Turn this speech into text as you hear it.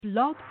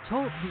Blog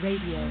Talk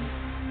Radio.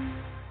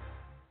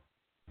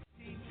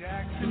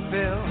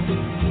 Jacksonville.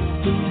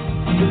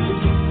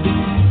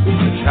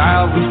 A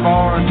child was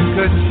born who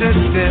couldn't sit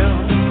still.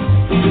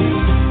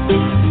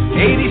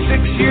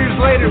 86 years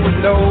later with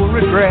no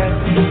regret.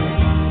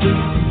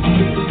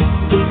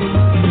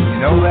 You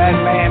know that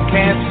man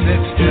can't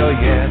sit still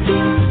yet.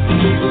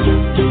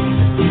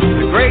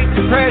 The Great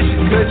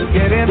Depression couldn't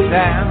get him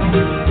down.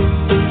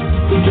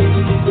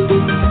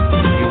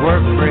 He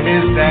worked for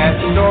his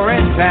dad's store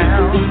in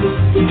town,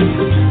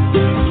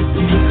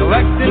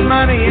 collecting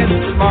money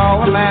in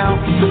small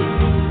amounts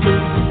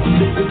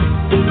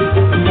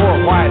for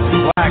whites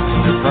and blacks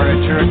in their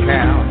furniture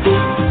accounts.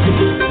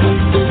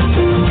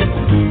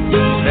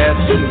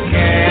 Stetson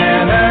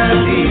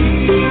Kennedy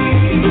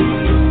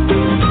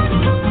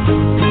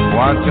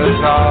wants us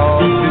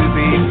all to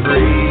be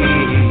free.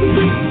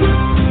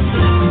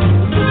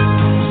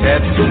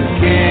 Stetson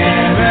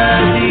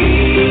Kennedy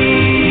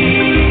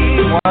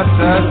wants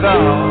us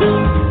all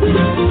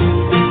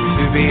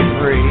to be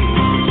free.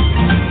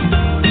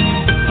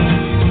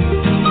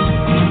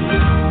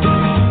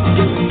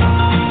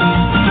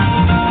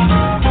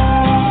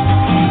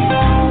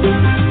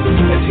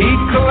 As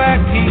he'd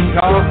collect, he'd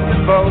talk to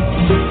folks.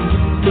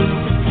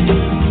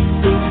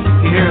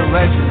 He'd hear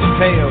legends,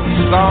 tales,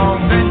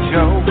 songs, and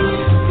jokes.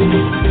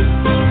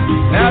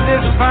 Now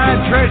this fine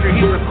treasure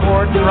he'd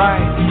record and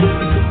write.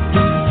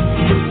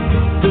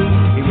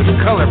 He was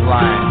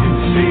colorblind,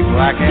 didn't see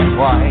black and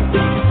white.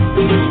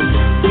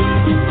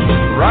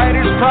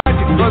 Writer's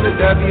project for the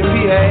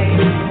WPA.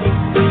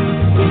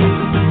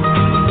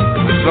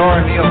 With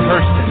Zora Neale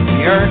Hurston,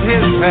 he earned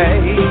his pay.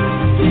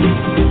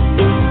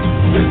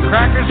 The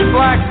crackers and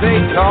blacks, they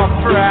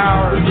talked for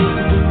hours.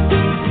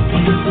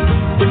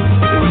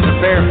 It was a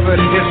barefoot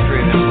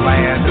history of this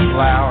land of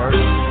flowers.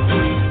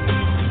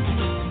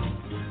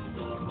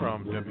 From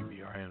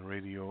WBRN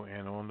Radio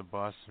and on the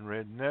Boston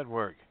Red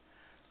Network,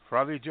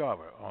 Friday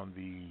Java on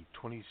the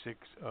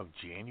 26th of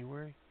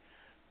January,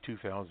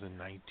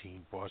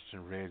 2019.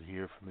 Boston Red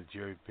here from the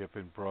Jerry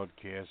Pippin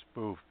broadcast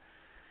booth.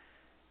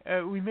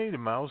 We made a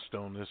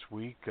milestone this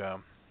week.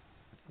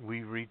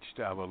 We reached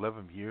our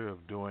 11th year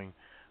of doing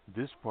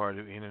this part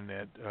of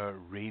Internet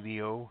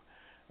radio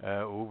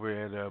over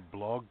at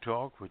Blog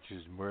Talk, which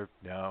is morphed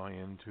now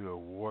into a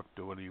warped,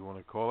 or whatever you want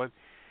to call it,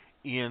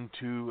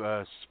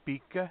 into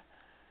Speaker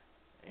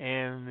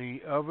and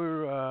the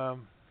other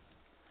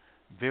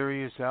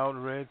various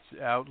outlets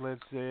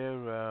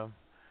there,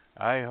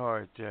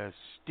 iHeart,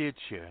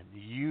 Stitcher,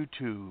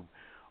 YouTube.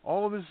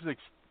 All of this is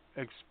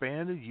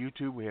expanded.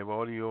 YouTube, we have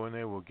audio in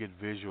there. We'll get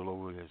visual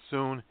over there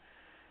soon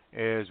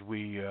as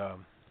we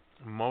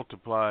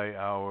multiply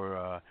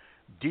our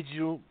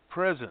digital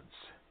presence.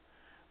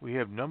 We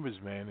have Numbers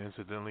Man,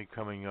 incidentally,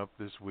 coming up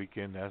this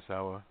weekend. That's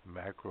our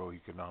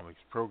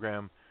macroeconomics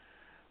program.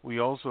 We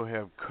also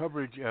have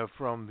coverage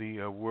from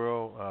the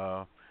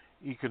World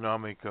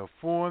Economic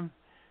Forum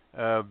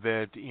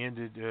that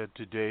ended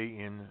today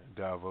in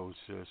Davos,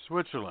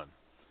 Switzerland.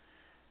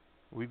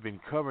 We've been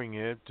covering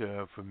it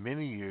for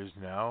many years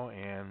now,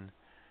 and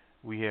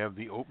we have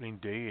the opening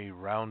day, a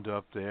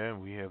roundup there,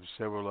 and we have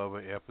several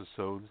other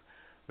episodes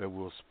that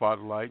we'll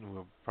spotlight, and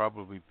we'll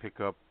probably pick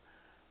up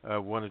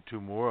one or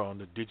two more on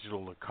the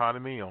digital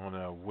economy,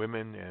 on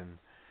women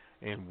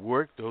and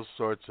work, those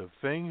sorts of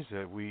things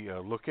that we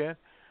look at.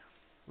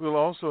 We'll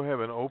also have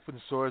an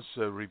open source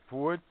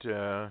report,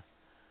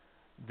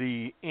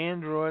 the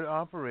Android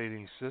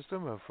operating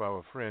system of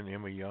our friend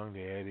Emma Young,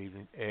 the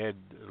ad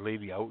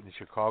lady out in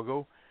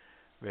Chicago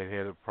that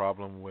had a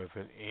problem with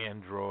an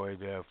Android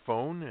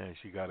phone.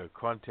 She got her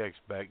contacts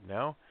back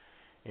now,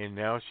 and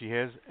now she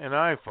has an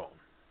iPhone.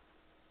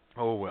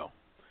 Oh well.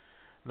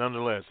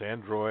 Nonetheless,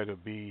 Android will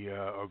be,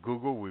 or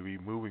Google will be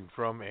moving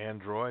from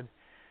Android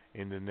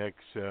in the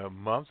next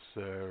months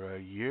or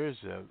years,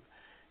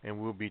 and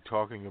we'll be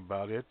talking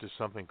about it to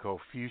something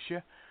called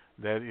Fuchsia.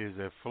 That is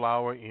a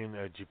flower in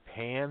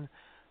Japan.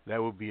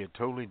 That will be a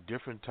totally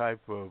different type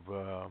of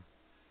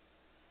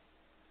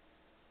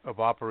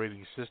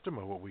operating system,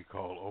 or what we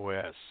call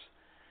OS.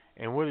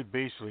 And what it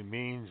basically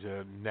means,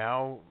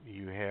 now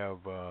you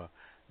have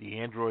the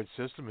Android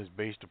system is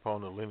based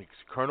upon the Linux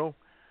kernel,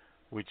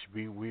 which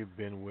we've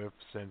been with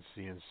since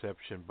the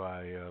inception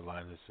by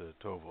Linus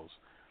Torvalds.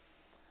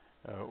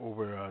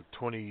 Over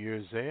 20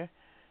 years there.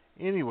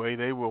 Anyway,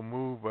 they will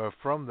move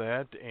from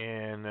that,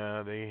 and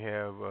they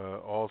have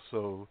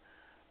also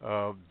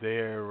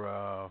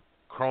their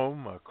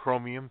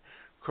Chromium.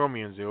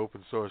 Chromium is the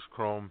open source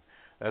Chrome.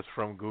 That's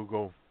from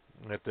Google,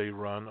 that they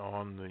run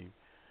on the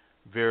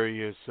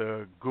various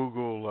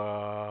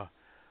Google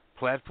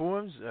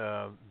platforms.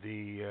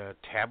 The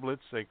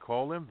tablets, they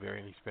call them,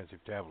 very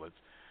inexpensive tablets.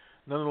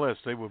 Nonetheless,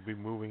 they will be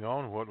moving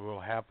on. What will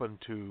happen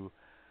to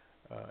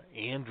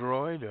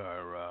Android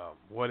or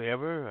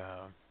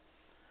whatever?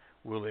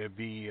 Will there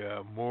be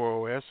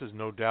more OSs?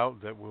 No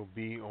doubt that will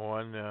be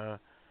on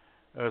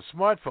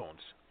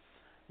smartphones.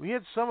 We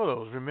had some of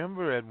those.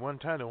 Remember, at one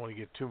time, I don't want to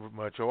get too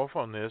much off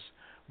on this,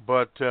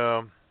 but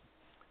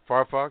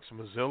Firefox,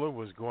 Mozilla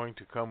was going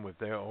to come with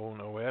their own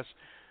OS.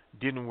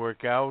 Didn't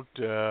work out.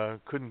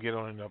 Couldn't get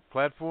on enough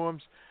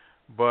platforms.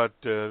 But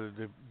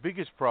the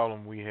biggest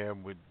problem we have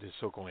with the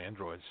so-called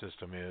Android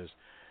system is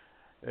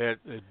that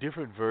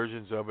different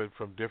versions of it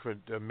from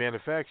different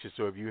manufacturers.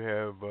 So if you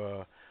have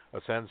a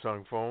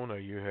Samsung phone or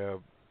you have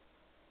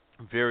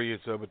various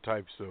other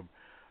types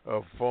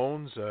of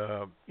phones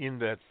in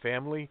that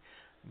family,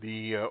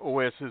 the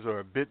OSs are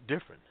a bit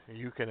different.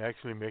 You can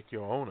actually make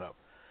your own up.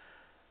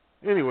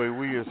 Anyway,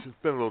 we spent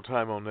a little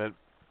time on that.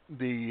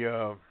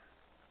 The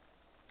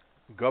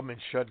government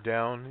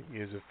shutdown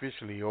is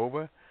officially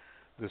over.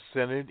 The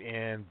Senate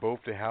and both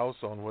the House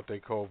on what they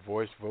call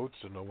voice votes,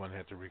 so no one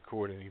had to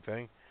record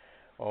anything,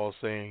 all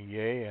saying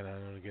yay, and I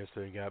don't guess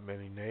they got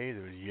many nays.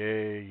 It was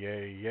yay,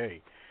 yay,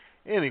 yay.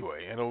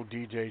 Anyway, and old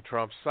DJ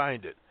Trump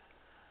signed it.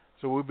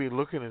 So we'll be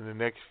looking in the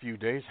next few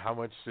days how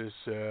much this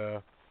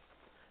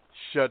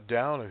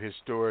shutdown of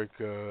historic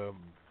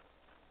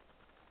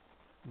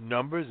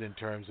numbers in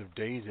terms of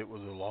days. It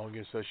was the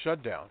longest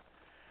shutdown.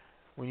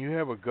 When you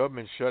have a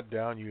government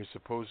shutdown, you're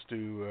supposed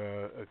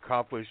to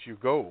accomplish your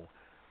goal.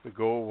 The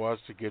goal was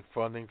to get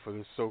funding for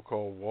this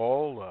so-called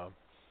wall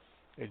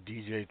that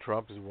DJ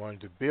Trump is wanting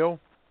to build.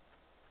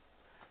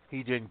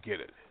 He didn't get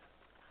it.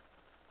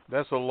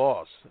 That's a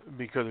loss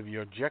because if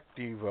your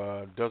objective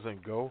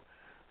doesn't go,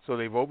 so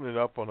they've opened it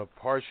up on a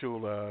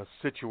partial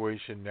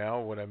situation now.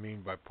 What I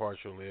mean by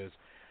partial is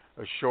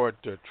a short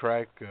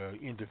track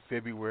into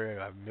February,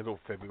 middle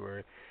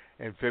February,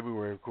 and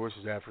February, of course,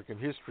 is African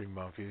History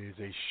Month. It is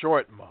a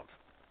short month.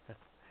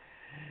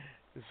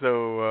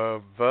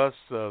 So thus,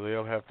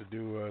 they'll have to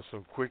do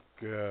some quick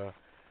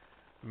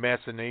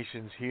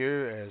machinations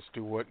here as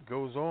to what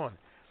goes on.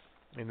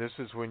 And this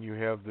is when you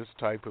have this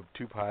type of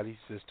two-party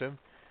system,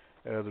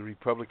 the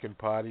Republican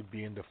Party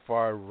being the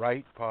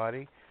far-right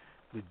party,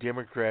 the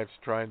Democrats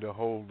trying to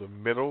hold the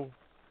middle,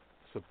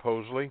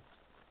 supposedly.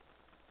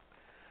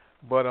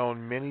 But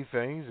on many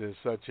things,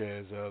 such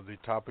as the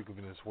topic of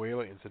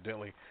Venezuela,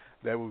 incidentally,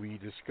 that will be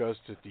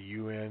discussed at the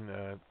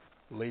UN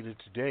later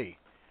today.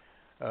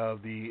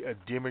 The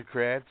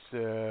Democrats,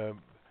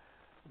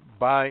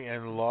 by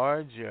and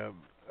large,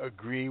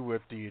 agree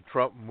with the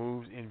Trump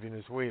moves in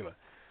Venezuela.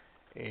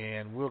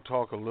 And we'll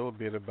talk a little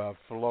bit about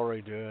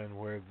Florida and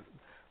where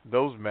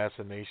those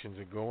machinations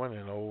are going.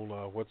 And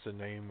old, what's her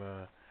name,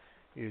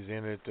 is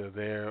in it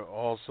there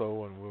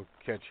also, and we'll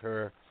catch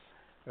her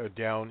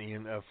down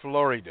in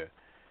Florida.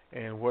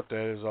 And what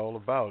that is all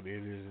about.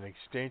 It is an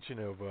extension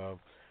of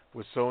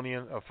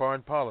Wilsonian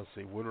foreign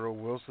policy. Woodrow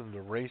Wilson, the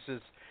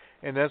racist,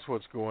 and that's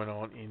what's going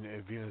on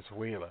in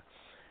Venezuela.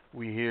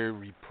 We hear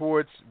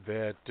reports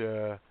that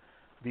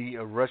the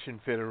Russian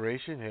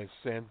Federation has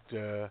sent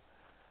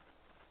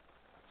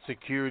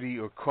security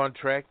or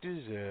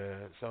contractors,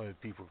 some of the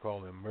people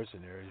call them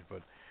mercenaries,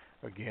 but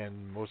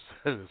again, most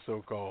of the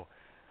so-called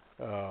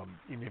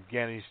in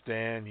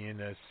Afghanistan,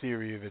 in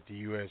Syria that the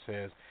U.S.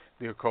 has,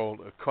 they're called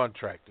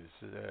contractors.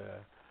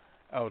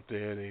 Out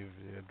there,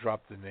 they've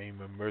dropped the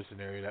name of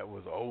mercenary. That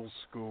was old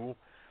school.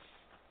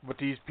 But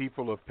these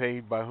people are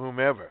paid by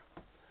whomever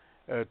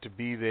to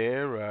be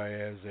there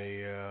as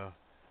a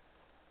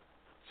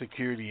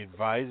security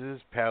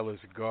advisors, palace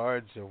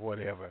guards, or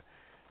whatever.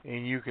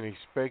 And you can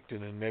expect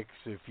in the next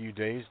few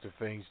days the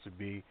things to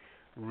be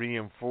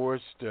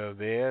reinforced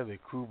there. The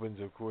Cubans,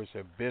 of course,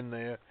 have been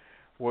there.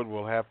 What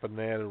will happen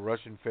there? The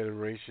Russian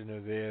Federation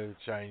are there. The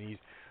Chinese,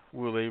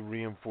 will they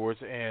reinforce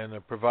and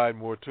provide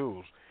more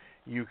tools?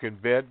 You can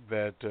bet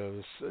that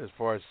as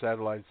far as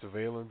satellite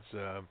surveillance,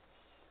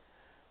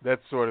 that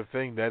sort of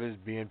thing, that is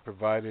being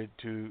provided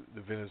to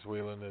the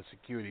Venezuelan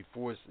security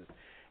forces.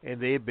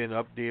 And they've been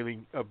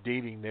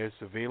updating their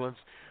surveillance.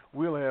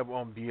 We'll have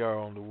on BR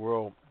on the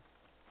World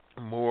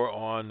more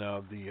on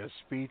the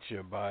speech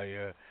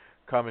by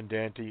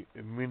Comandante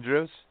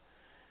Mundros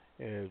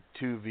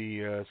to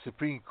the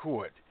Supreme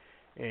Court.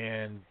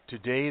 And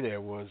today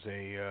there was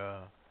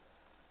a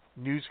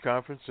news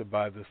conference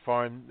by the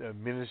foreign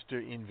minister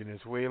in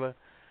Venezuela.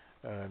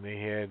 They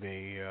had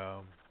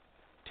a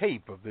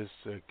tape of this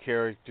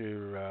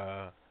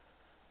character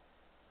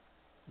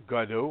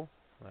Godot,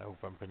 I hope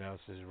I'm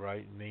pronouncing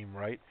his name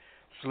right,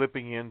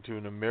 slipping into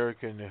an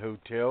American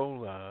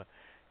hotel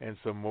and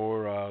some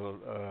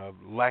more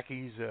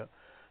lackeys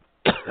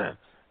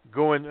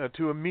going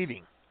to a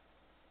meeting,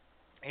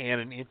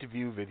 and an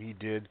interview that he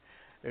did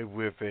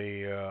with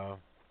a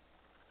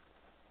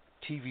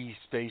TV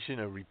station,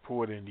 a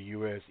reporter in the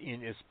U.S.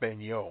 in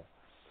Espanol.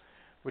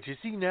 But you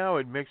see now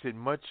it makes it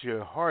much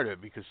harder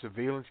because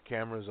surveillance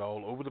cameras are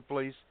all over the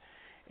place,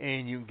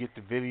 and you can get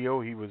the video.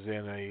 He was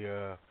in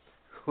a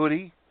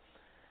hoodie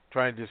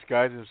trying to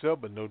disguise himself,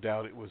 but no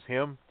doubt it was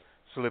him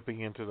slipping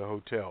into the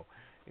hotel.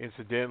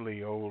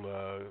 Incidentally, old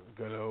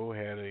Godot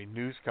had a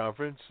news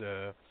conference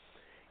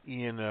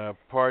in a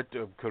part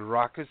of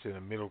Caracas, in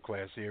a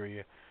middle-class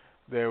area.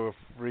 There were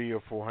 300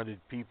 or 400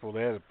 people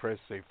there. The press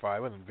say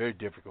 500. Very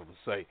difficult to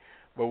say,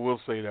 but we'll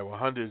say there were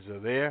hundreds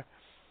of there.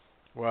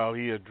 While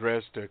he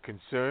addressed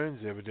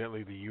concerns,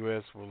 evidently the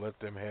U.S. will let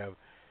them have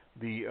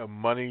the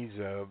monies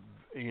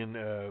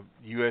in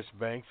U.S.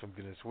 banks from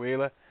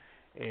Venezuela,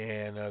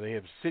 and they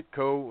have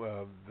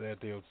Citco that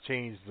they'll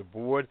change the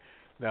board.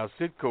 Now,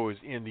 Citco is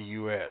in the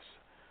U.S.,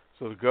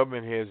 so the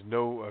government has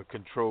no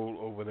control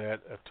over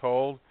that at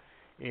all,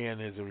 and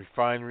there's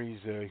refineries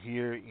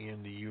here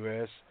in the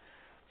U.S.,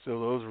 so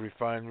those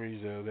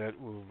refineries that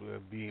will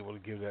be able to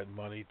give that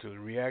money to the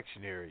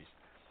reactionaries.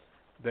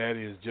 That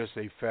is just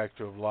a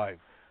factor of life.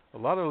 A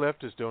lot of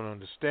leftists don't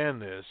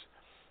understand this,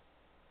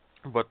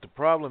 but the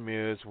problem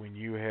is when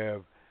you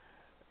have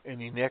an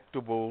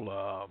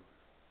inequitable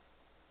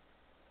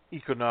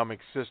economic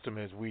system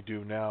as we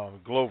do now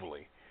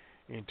globally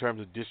in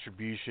terms of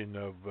distribution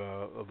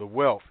of the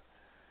wealth,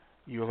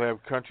 you'll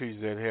have countries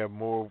that have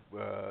more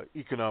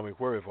economic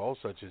wherewithal,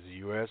 such as the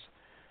U.S.,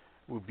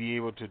 will be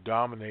able to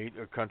dominate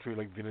a country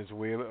like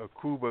Venezuela or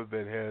Cuba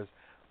that has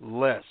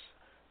less.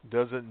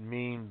 Doesn't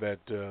mean that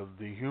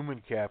the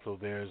human capital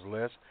there is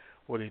less.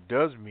 What it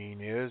does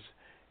mean is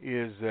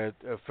that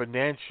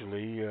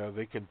financially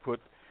they can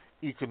put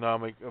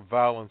economic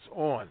violence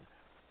on.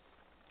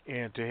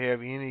 And to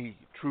have any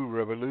true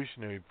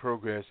revolutionary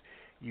progress,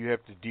 you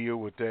have to deal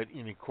with that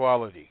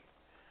inequality.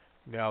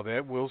 Now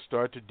that will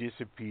start to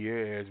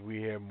disappear as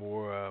we have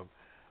more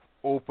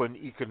open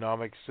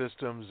economic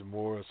systems,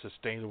 more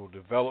sustainable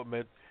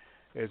development,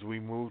 as we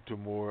move to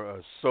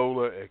more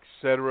solar,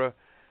 etc.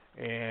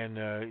 And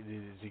an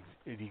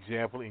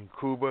example in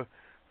Cuba.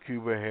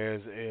 Cuba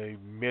has a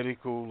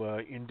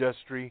medical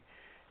industry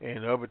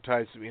and other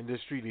types of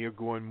industry. They are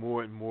going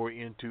more and more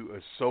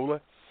into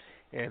solar,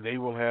 and they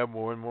will have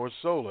more and more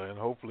solar. And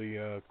hopefully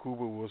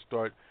Cuba will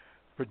start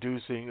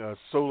producing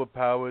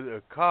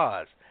solar-powered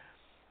cars.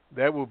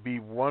 That will be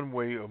one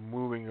way of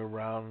moving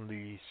around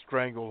the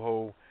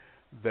stranglehold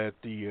that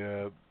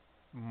the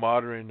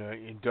modern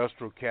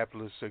industrial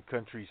capitalist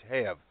countries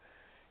have.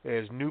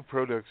 As new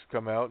products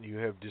come out, you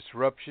have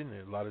disruption,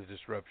 and a lot of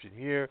disruption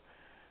here.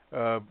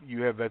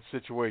 You have that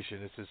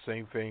situation. It's the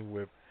same thing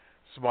with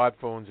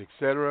smartphones,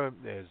 etc.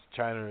 As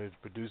China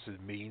produces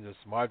millions of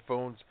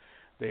smartphones,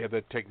 they have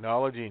that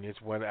technology, and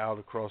it's went out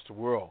across the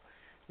world.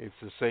 It's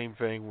the same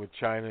thing with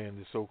China and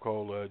the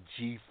so-called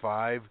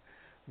G5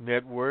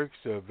 networks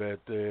that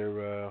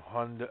their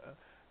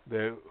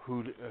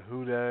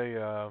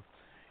Hyundai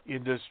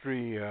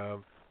industry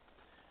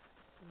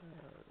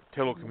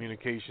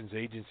telecommunications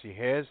agency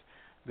has.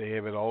 They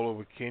have it all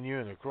over Kenya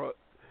and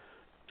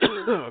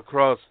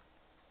across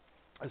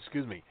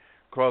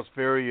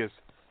various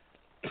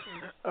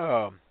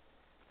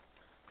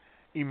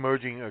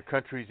emerging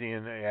countries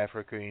in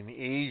Africa and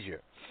Asia.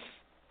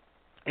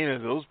 And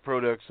if those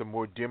products are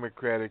more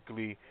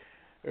democratically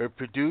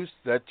produced,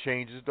 that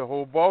changes the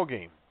whole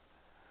ballgame.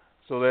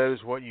 So that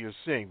is what you're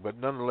seeing. But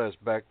nonetheless,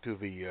 back to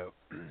the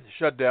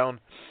shutdown.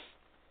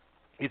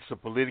 It's a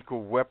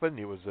political weapon.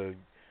 It was a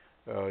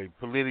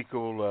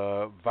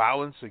political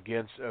violence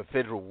against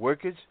federal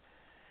workers,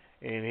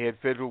 and he had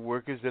federal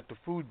workers at the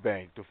food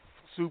bank, the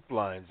soup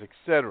lines,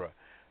 etc.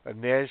 A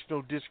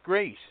national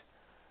disgrace.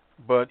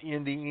 But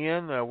in the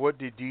end, what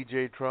did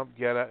DJ Trump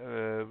get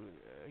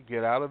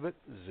out of it?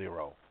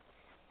 Zero.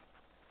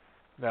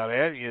 Now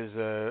that is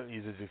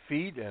a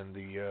defeat, and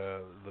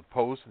the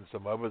Post and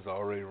some others are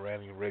already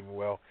ranting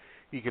well.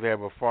 He could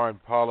have a foreign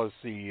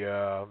policy,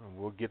 and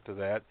we'll get to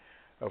that,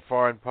 a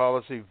foreign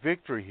policy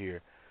victory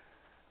here.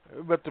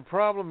 But the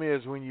problem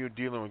is when you're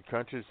dealing with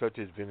countries such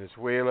as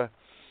Venezuela,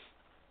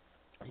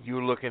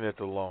 you're looking at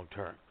the long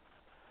term.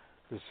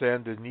 The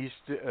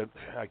Sandinista,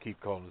 I keep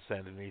calling them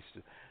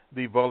Sandinista.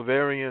 The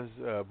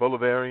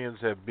Bolivarians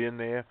have been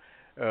there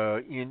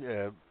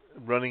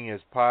running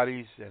as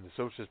parties, and the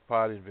Socialist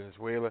Party in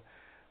Venezuela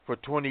for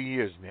 20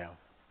 years now.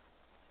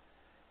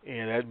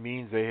 And that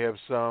means they have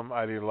some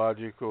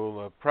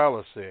ideological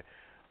prowess there.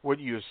 What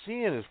you're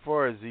seeing as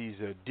far as these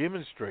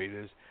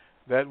demonstrators,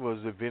 that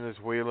was the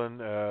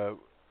Venezuelan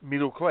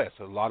middle class.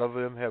 A lot of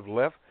them have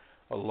left.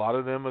 A lot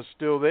of them are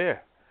still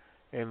there.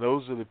 And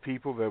those are the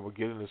people that were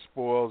getting the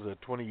spoils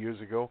 20 years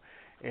ago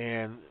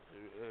and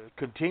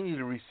continue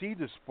to receive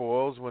the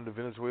spoils when the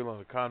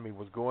Venezuelan economy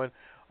was going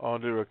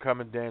under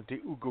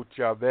Comandante Hugo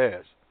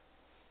Chavez.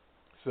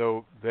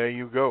 So there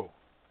you go.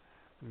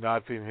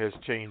 Nothing has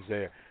changed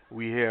there.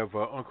 We have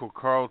Uncle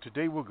Carl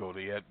today. We'll go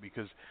to that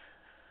because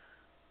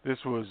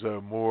this was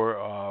more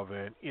of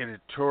an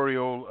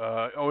editorial.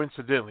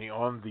 Incidentally,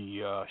 on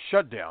the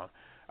shutdown,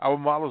 our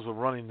models were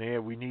running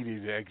there. We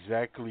needed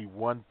exactly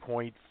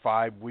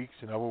 1.5 weeks.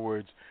 In other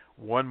words,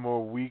 one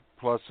more week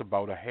plus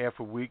about a half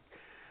a week.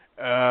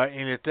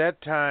 And at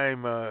that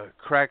time,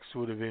 cracks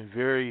would have been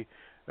very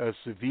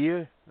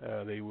severe.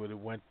 They would have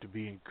went to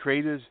being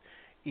craters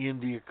in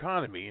the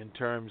economy in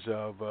terms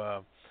of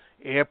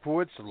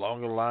airports,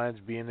 along the lines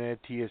being there.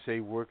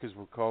 TSA workers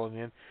were calling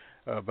in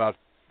about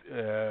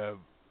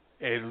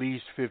at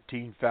least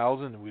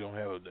 15,000. We don't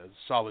have a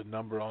solid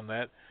number on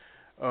that.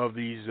 Of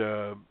these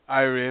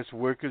IRS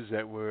workers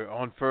that were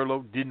on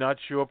furlough did not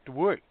show up to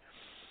work.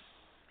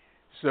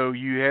 So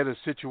you had a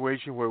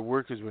situation where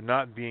workers were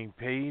not being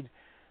paid,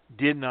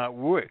 did not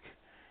work.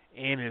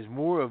 And as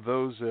more of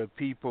those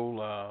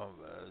people,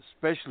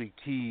 especially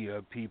key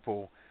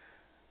people,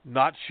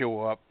 not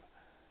show up,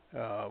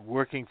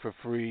 working for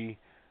free.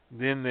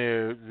 Then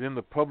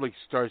the public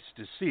starts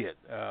to see it.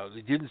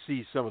 They didn't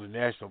see some of the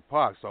national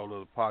parks,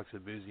 although the parks are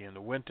busy in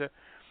the winter.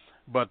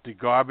 But the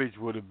garbage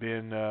would have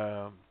been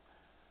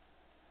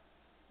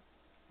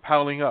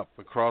piling up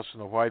across from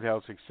the White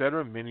House,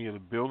 etc. Many of the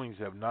buildings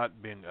have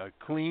not been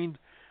cleaned,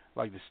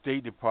 like the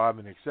State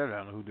Department, etc.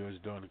 I don't know who is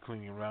doing the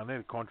cleaning around there.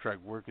 The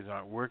contract workers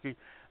aren't working.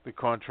 The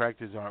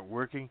contractors aren't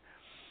working.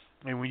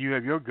 And when you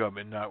have your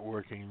government not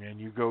working, and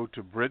you go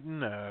to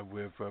Britain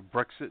with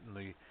Brexit and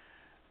the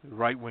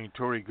right-wing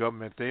Tory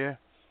government there,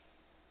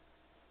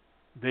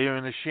 they are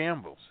in a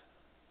shambles.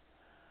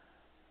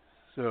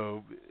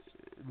 So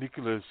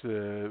Nicholas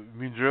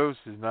Mundros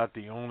is not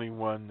the only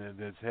one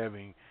that's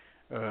having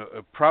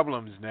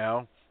problems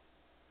now.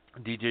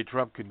 DJ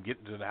Trump couldn't get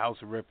into the House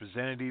of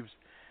Representatives,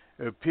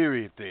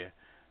 period there.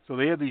 So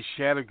they have these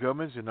shadow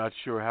governments. They're not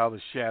sure how the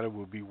shadow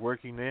will be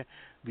working there.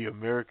 The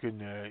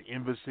American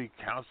embassy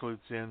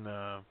consulates in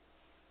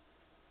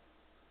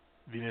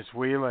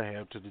Venezuela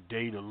have to the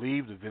day to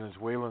leave. The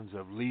Venezuelans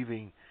are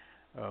leaving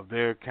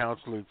their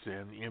consulates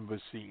and the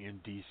embassy in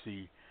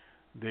D.C.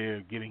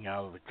 They're getting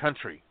out of the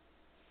country.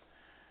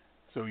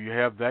 So you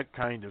have that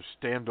kind of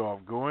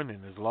standoff going,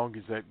 and as long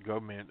as that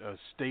government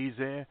stays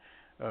there,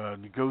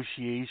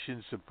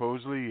 negotiations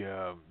supposedly,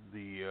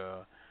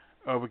 the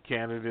other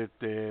candidate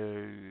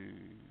there,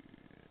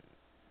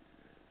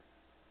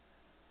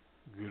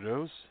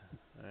 Gudos,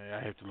 I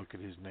have to look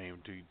at his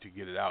name to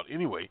get it out.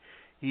 Anyway,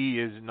 he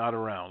is not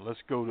around.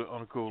 Let's go to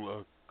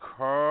Uncle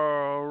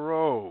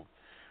Carl.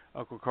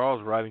 Uncle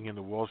Carl's writing in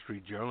the Wall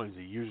Street Journal, as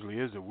he usually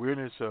is, the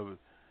weirdness of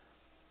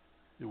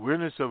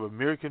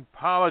American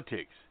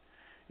politics.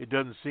 It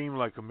doesn't seem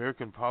like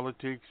American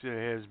politics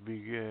has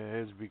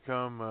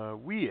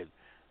become weird.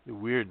 The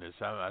weirdness.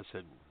 I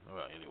said,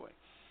 well, anyway.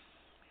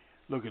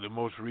 Look at the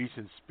most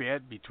recent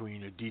spat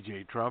between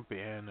DJ Trump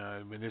and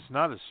it's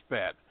not a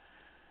spat,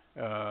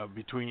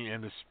 between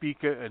and the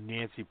Speaker,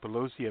 Nancy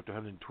Pelosi, after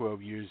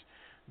 112 years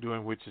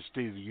during which the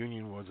State of the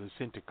Union was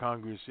sent to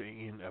Congress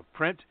in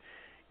print.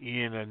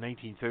 In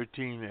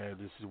 1913,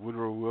 this is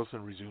Woodrow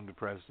Wilson resumed the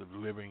practice of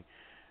delivering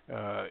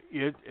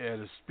it at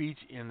a speech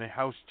in the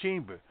House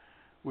chamber.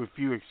 With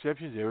few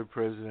exceptions, every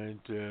president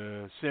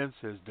since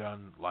has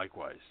done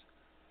likewise.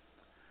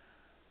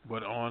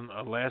 But on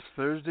last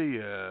Thursday,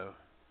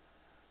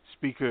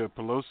 Speaker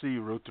Pelosi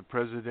wrote the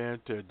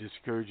president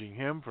discouraging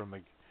him from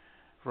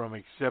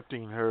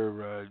accepting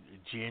her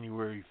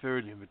January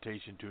 3rd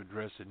invitation to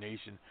address the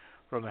nation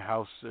from the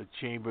House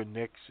chamber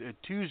next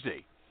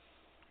Tuesday.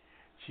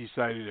 She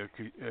cited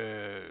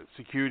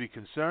security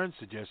concerns,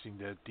 suggesting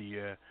that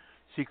the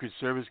Secret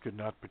Service could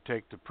not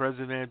protect the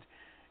president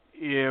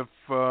if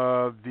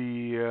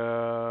the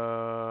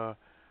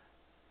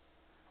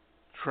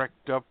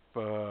trekked up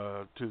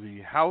to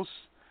the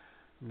House.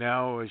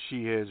 Now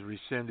she has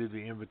rescinded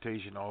the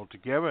invitation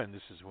altogether, and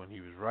this is when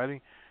he was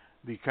writing.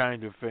 The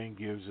kind of thing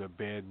gives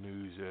bad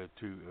news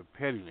to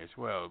pettiness.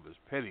 Well, it was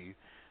petty,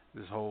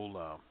 this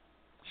whole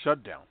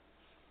shutdown.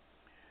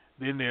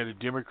 Then there are the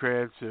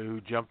Democrats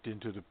who jumped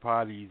into the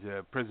party's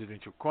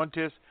presidential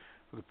contest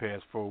for the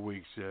past 4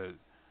 weeks.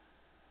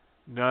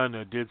 None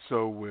did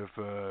so with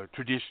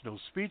traditional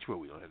speech. Well,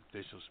 we don't have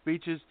traditional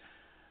speeches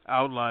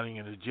outlining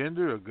an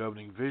agenda or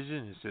governing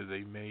vision. Instead,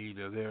 they made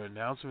their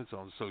announcements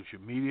on social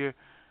media,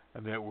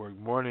 a network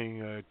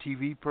morning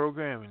TV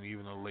program, and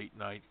even a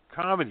late-night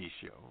comedy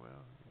show.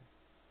 Well,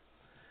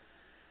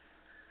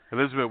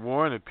 Elizabeth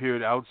Warren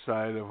appeared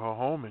outside of her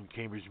home in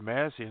Cambridge,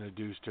 Mass.,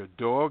 introduced her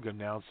dog,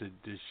 announced that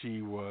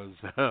she was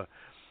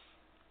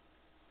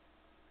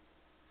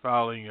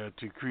filing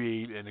to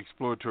create an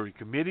exploratory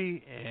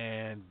committee,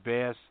 and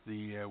bashed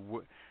the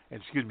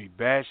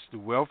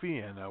wealthy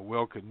and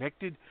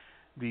well-connected.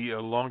 The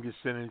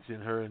longest sentence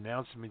in her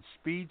announcement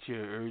speech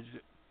urged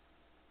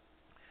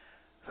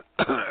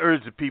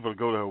the people to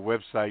go to her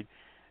website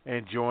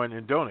and join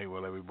and donate.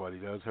 Well, everybody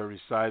does. Her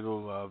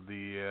recital of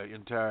the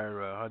entire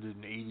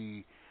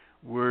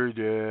 180-word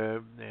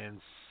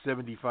and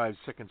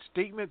 75-second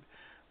statement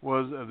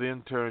was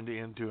then turned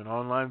into an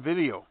online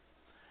video.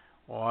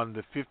 On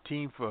the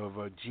 15th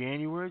of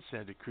January,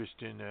 Senator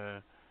Kristen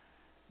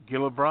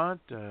Gillibrand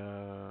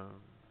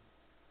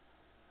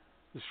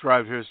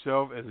described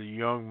herself as a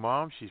young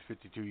mom. She's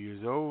 52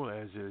 years old,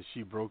 as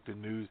she broke the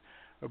news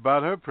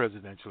about her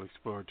presidential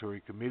exploratory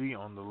committee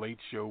on The Late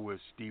Show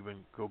with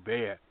Stephen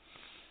Colbert.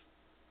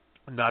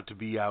 Not to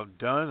be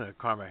outdone,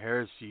 Kamala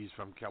Harris, she's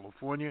from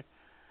California,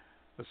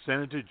 a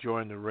senator,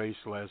 joined the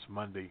race last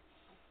Monday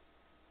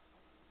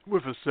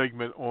with a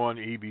segment on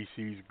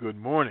ABC's Good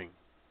Morning.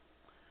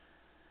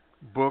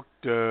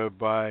 Booked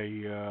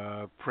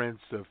by Prince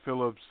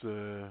Philip's,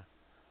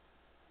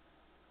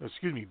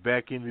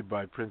 back-ended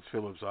by Prince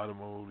Philip's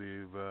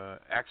automotive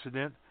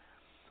accident.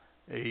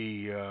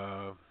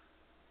 A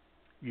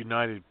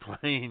United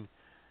plane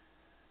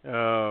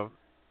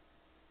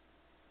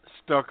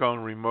stuck on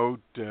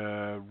remote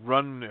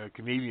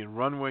Canadian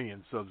runway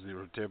in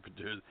sub-zero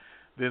temperatures.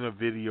 Then a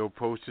video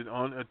posted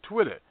on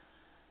Twitter.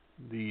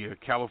 The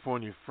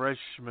California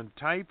freshman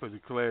type of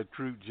declared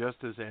truth,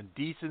 justice, and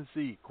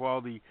decency,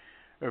 equality,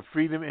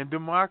 freedom, and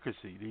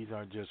democracy. These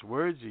aren't just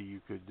words. You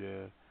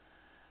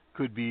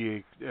could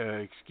be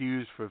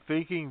excused for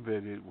thinking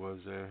that it was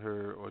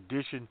her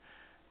audition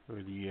for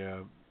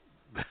the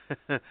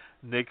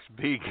next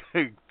big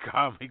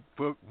comic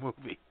book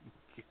movie.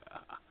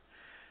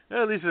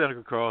 At least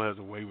Uncle Carl has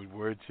a way with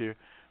words here.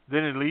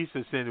 Then at least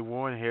Senator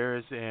Warren,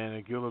 Harris,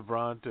 and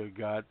Gillibrand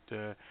got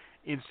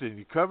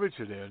instant coverage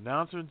of their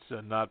announcements.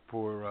 Not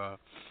poor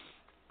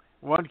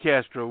Juan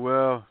Castro.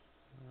 Well,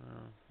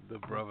 the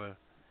brother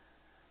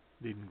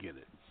didn't get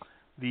it.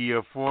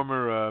 The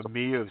former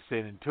mayor of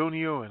San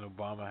Antonio and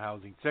Obama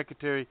housing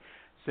secretary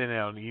sent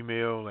out an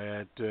email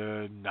at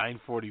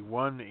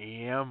 9:41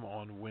 a.m.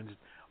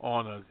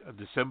 on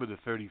December the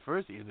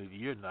 31st, the end of the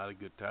year. Not a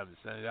good time to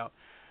send it out,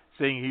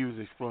 saying he was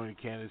exploring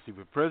candidacy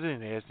for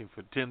president and asking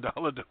for $10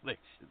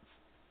 donations.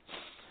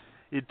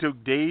 It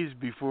took days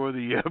before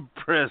the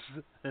press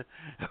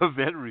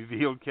event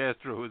revealed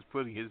Castro was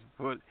putting his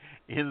foot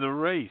in the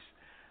race.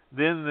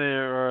 Then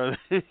there are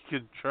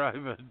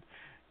contrivant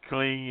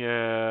claimed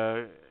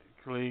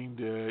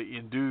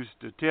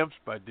induced attempts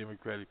by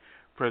Democratic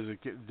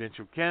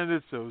presidential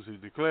candidates, those who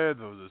declared,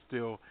 those are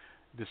still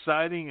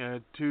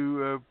deciding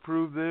to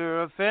prove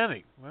they're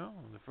authentic. Well,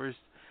 on the first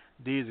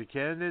day as a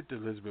candidate,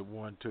 Elizabeth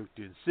Warren took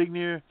the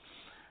insignia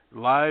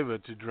live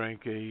to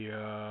drink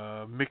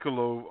a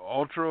Michelob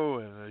Ultra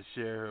and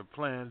share her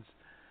plans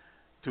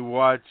to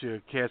watch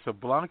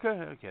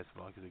Casablanca.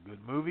 Casablanca is a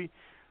good movie.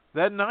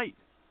 That night,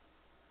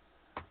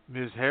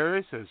 Ms.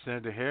 Harris,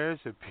 Senator Harris,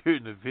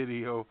 appeared in a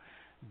video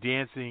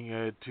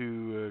dancing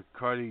to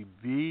Cardi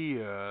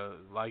B,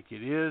 Like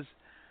It Is.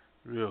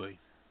 Really.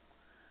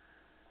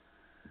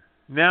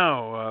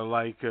 Now,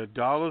 like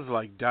dollars,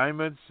 like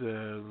diamonds,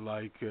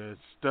 like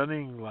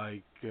stunning,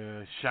 like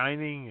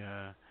shining,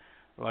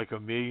 like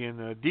 $1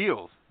 million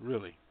deals,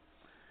 really.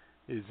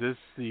 Is this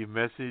the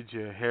message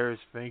Harris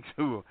thinks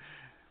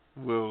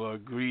will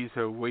grease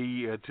her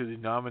way to the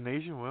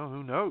nomination? Well,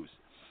 who knows?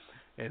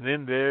 And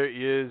then there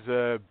is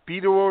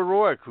Beto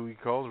O'Rourke, who he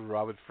calls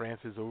Robert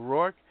Francis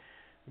O'Rourke,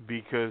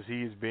 because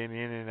he's been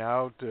in and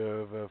out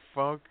of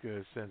funk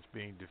since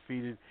being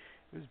defeated.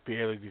 He was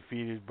barely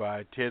defeated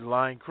by Ted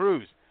Line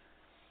Cruz.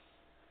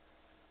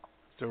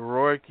 So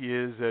O'Rourke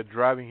is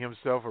driving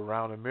himself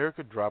around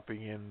America,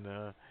 dropping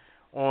in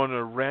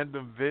on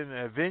random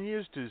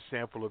venues to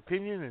sample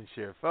opinion and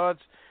share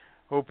thoughts,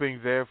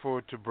 hoping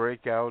therefore to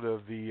break out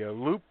of the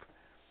loop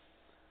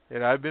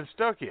that I've been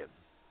stuck in.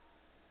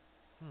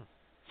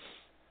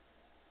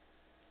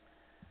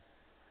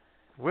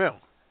 Well,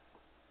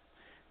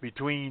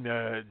 between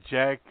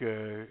Jack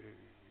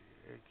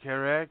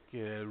Kerouac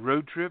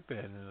road trip and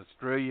an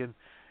Australian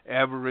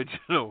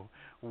Aboriginal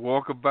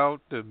walkabout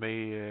that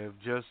may have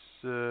just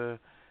the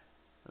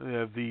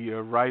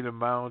right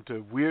amount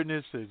of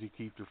weirdness to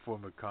keep the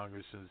former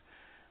congressman's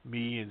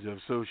millions of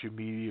social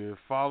media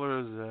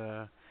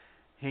followers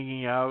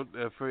hanging out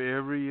for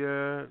every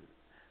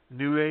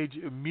New Age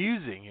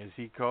musing, as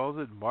he calls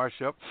it, marsh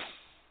up.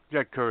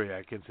 Jack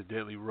Kerouac,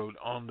 incidentally, wrote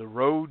On the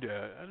Road,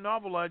 a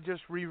novel I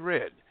just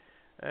reread.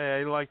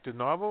 I liked the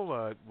novel.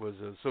 It was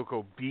a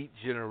so-called Beat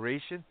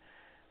Generation.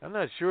 I'm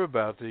not sure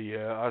about the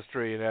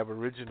Australian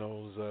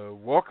Aboriginals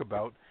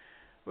walkabout.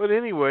 But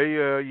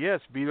anyway,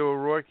 yes, Beto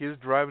O'Rourke is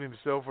driving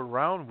himself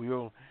around.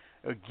 We'll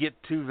get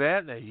to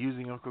that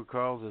using Uncle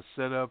Carl's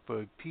setup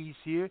piece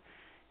here.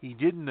 He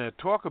didn't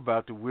talk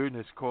about the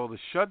weirdness called the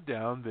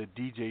shutdown that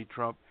DJ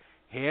Trump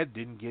had,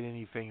 didn't get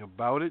anything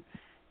about it.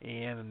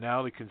 And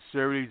now the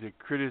conservatives are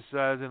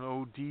criticizing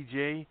old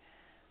DJ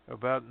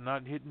about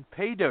not hitting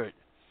pay dirt.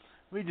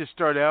 Let me just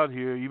start out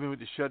here. Even with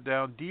the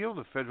shutdown deal,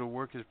 the federal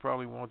workers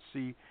probably won't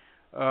see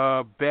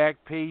back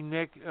pay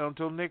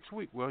until next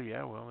week. Well,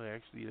 yeah,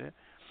 actually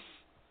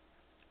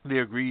they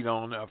agreed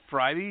on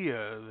Friday,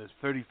 this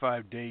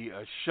 35-day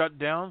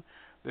shutdown.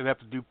 They'll have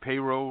to do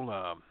payroll,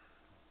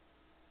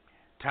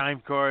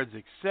 time cards,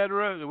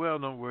 etc. Well,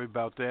 don't worry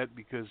about that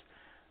because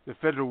the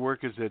federal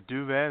workers that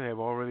do that have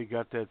already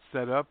got that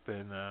set up,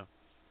 and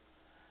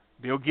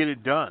they'll get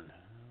it done.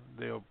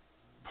 They'll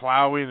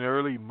plow in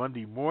early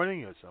Monday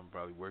morning, or some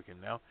probably working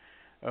now,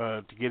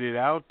 to get it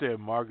out.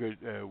 Margaret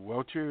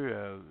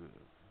Welcher,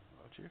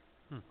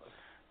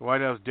 the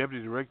White House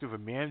Deputy Director for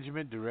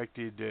Management,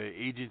 directed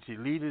agency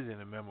leaders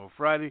in a memo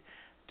Friday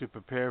to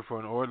prepare for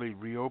an orderly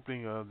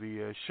reopening of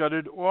the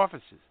shuttered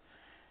offices.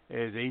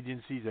 As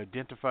agencies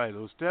identify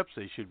those steps,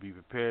 they should be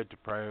prepared to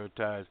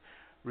prioritize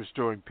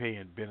restoring pay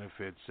and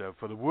benefits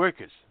for the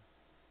workers.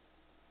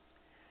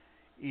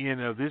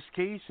 In this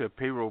case,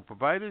 payroll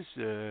providers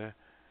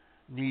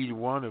need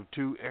one of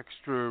two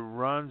extra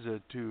runs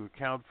to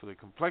account for the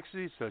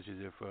complexities, such as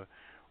if a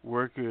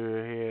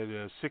worker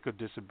had sick or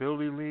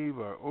disability leave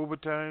or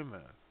overtime.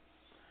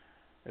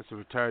 That's a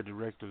retired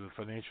director of the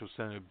Financial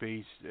Center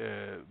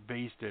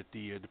based at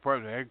the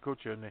Department of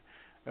Agriculture.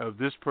 And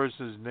this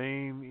person's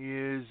name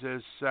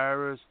is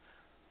Cyrus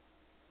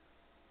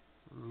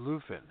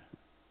Lufin,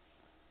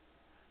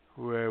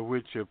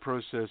 which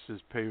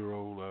processes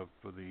payroll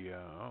for the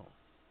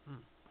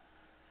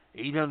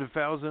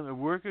 800,000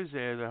 workers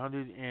at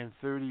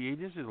 130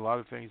 agencies. A lot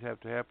of things have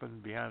to happen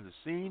behind the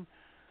scene.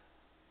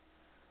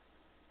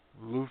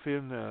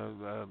 Lufin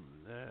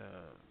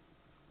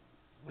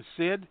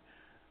said,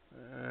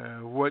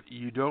 what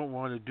you don't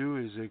want to do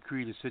is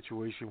create a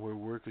situation where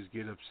workers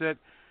get upset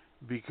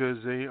because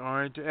they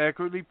aren't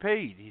accurately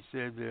paid. He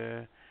said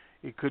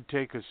it could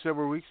take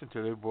several weeks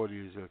until everybody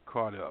is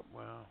caught up.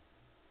 Well,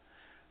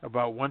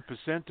 about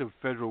 1% of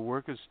federal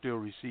workers still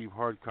receive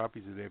hard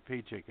copies of their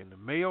paycheck in the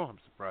mail. I'm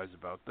surprised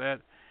about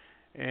that.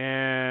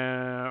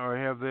 Or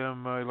have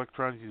them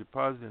electronically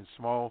deposited in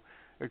small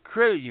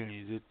credit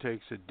unions. It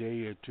takes a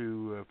day or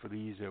two for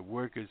these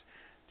workers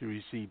to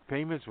receive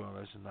payments. Well,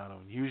 that's not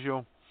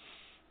unusual.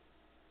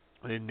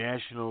 The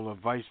National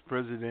Vice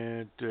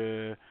President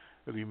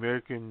of the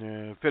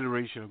American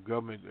Federation of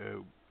Government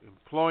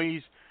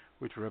Employees,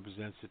 which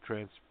represents the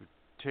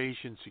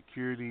Transportation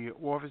Security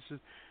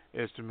Offices,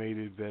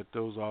 estimated that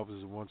those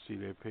officers won't see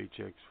their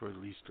paychecks for at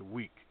least a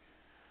week.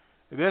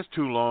 If that's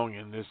too long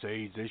in this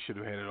age. They should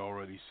have had it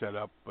already set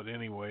up. But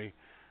anyway,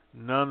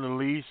 none the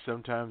least,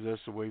 sometimes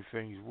that's the way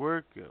things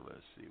work.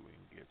 Let's see if we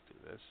can get to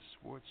that's the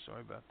sports.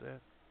 Sorry about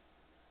that.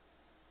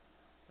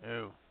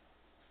 Oh.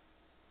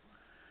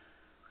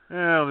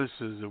 Well, this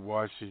is the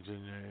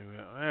Washington.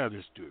 I'll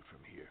just do it from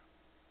here.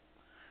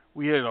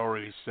 We had it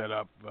already set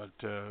up, but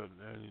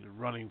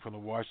running from the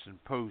Washington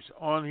Post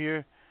on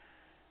here.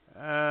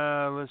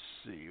 Let's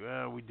see.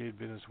 Well, we did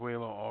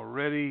Venezuela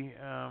already.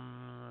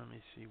 Let me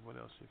see what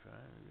else we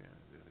found.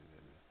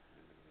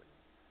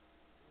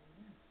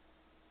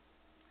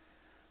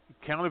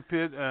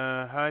 Counterfeit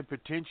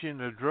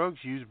hypertension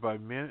drugs used by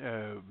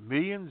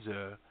millions.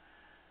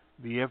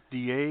 The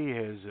FDA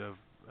has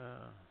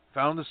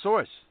found the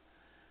source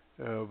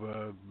of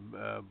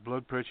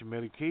blood pressure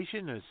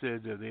medication. It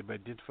said they've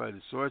identified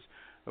the source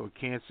of a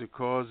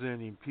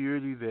cancer-causing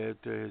impurity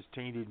that has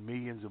tainted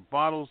millions of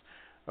bottles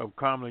of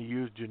commonly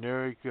used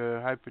generic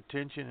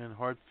hypertension and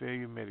heart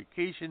failure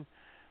medication,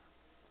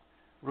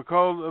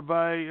 recalled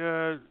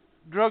by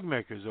drug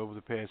makers over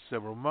the past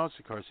several months.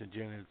 The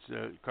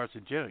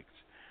carcinogens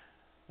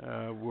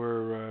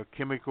were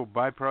chemical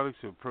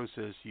byproducts of a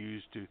process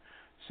used to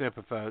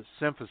synthesize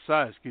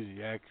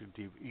the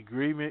active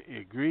ingredients.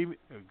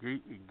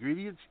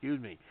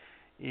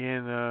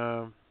 In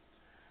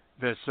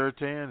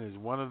Valsartan is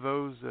one of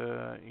those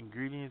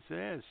ingredients.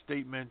 A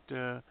statement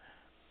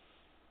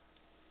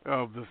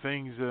of the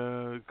things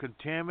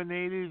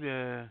contaminated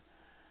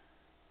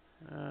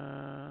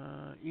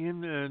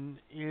in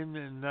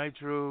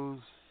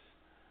nitrous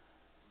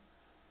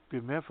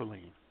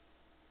bimethylene.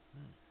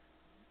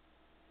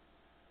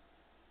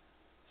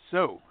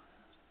 So,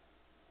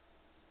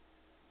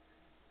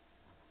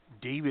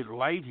 David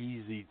Light,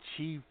 he's the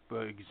chief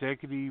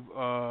executive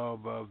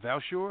of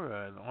Valsure,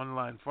 an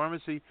online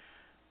pharmacy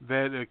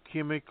that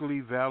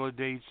chemically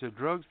validates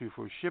drugs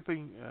before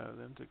shipping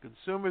them to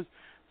consumers.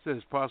 Says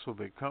it's possible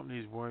that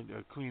companies weren't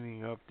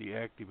cleaning up the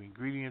active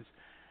ingredients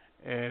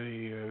at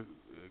a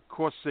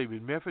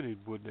cost-saving method. It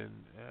wouldn't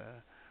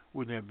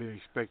have been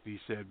expected, he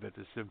said, that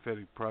the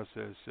synthetic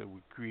process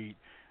would create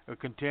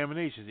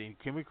contaminations. In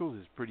chemicals,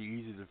 it's pretty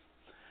easy to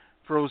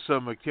throw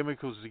some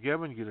chemicals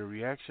together and get a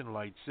reaction.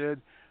 Light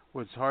said,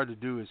 what's hard to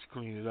do is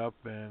clean it up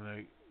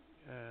and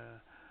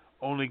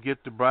only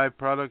get the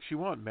byproducts you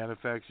want.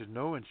 Manufacturers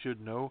know and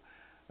should know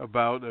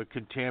about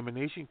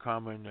contamination.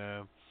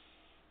 Common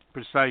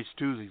precise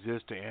tools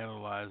exist to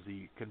analyze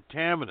the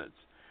contaminants.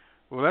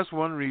 Well, that's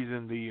one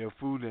reason the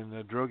Food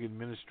and Drug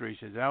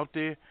Administration is out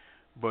there,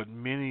 but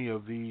many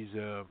of these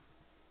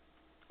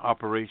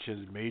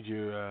operations,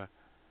 major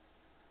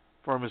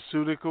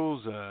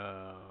pharmaceuticals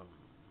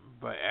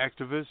by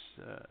activists,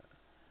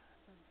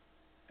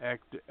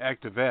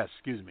 activists,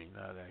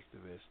 not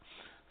activists.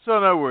 So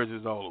in other words,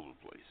 it's all over the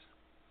place.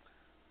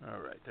 All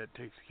right, that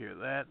takes care of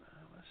that.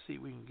 Let's see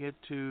if we can get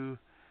to...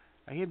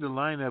 I had the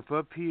lineup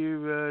up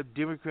here.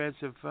 Democrats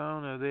have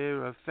found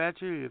their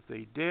Thatcher, if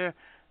they dare.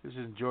 This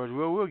isn't George.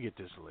 Well, we'll get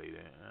this later.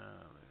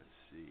 Let's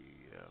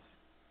see.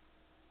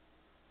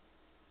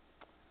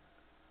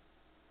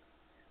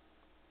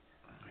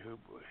 Oh,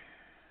 boy.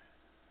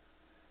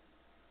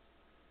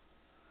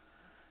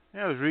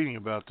 I was reading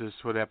about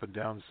this, what happened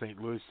down in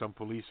St. Louis. Some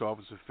police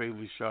officer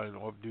fatally shot an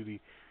off-duty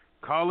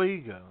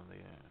colleague.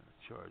 They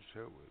charged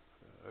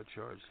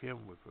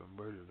him with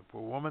murdering a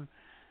poor woman.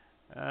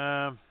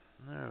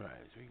 All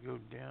right, so we go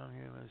down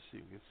here. Let's see.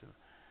 We get some.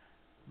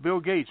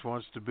 Bill Gates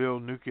wants to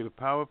build nuclear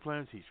power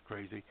plants. He's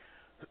crazy.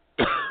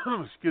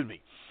 Excuse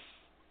me.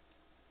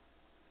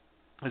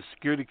 The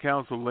Security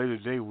Council later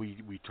today,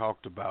 we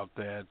talked about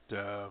that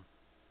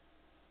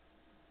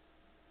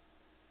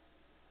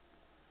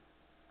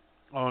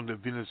on the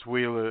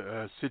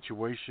Venezuela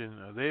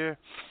situation there,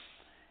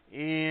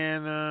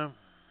 and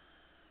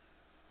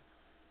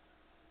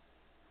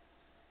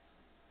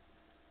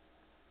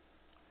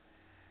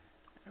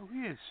we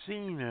had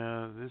seen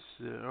this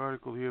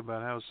article here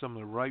about how some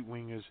of the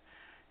right-wingers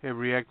have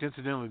reacted.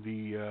 Incidentally,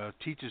 the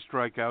teacher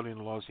strike out in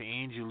Los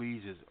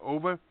Angeles is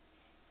over.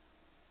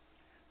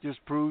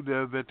 Just proved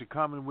that the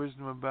common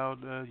wisdom about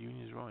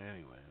unions is wrong.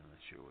 Anyway, I'm not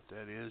sure what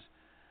that is.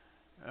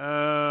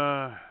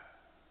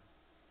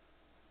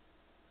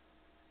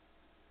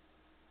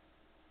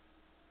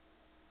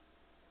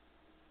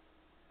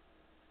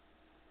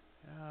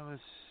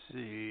 Let's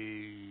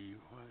see.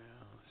 What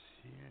else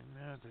here?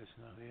 No, that's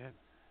not it.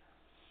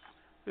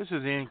 This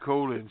is Ann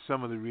Cola and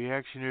some of the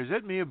reactionaries.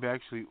 That may have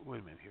actually,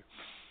 wait a minute here.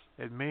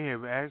 That may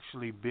have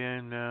actually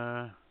been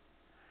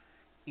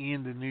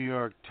in the New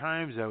York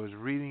Times. I was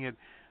reading it.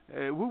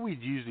 What we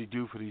usually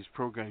do for these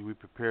programs, we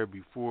prepare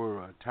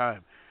before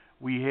time.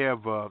 We have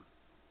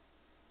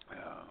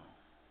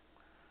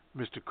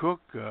Mr.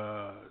 Cook,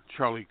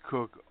 Charlie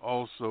Cook,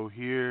 also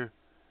here.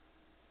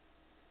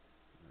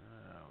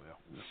 Well,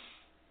 for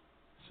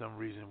some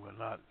reason we're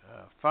not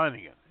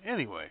finding it.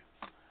 Anyway,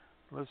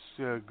 let's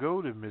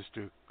go to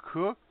Mr.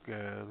 Cook.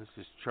 This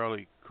is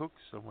Charlie Cook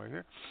somewhere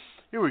here.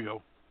 Here we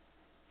go.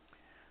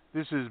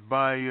 This is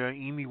by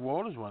Amy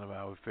Walters, one of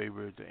our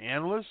favorite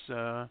analysts.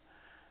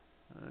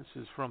 This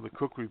is from the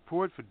Cook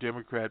Report for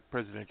Democrat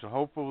presidential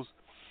hopefuls.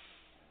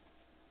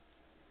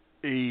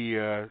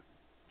 A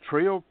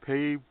trail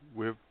paved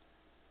with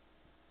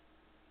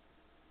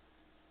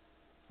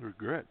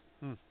regret.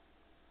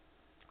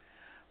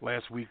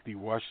 Last week, the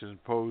Washington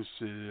Post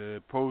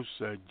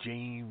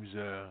James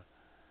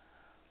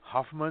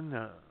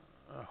Hoffman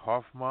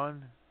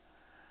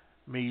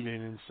made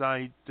an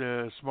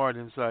smart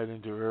insight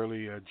into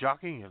early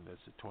jockeying, and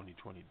that's the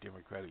 2020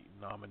 Democratic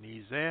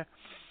nominees there.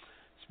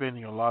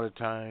 Spending a lot of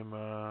time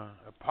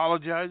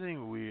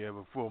apologizing. We have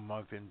a full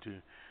month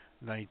into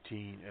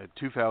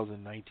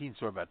 2019.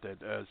 Sorry about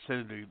that.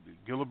 Senator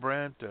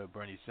Gillibrand,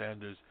 Bernie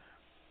Sanders,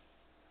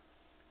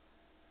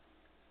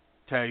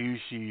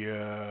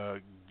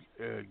 Taoiseach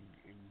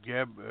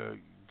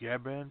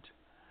Gabant,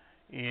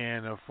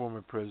 and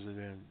former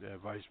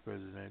Vice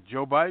President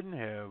Joe Biden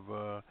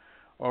have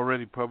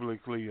already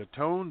publicly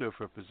atoned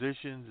for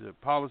positions,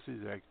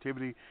 policies,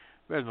 activity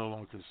that are no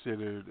longer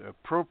considered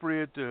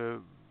appropriate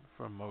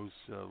from most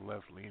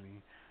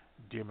left-leaning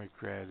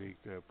Democratic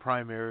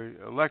primary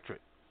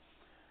electorate.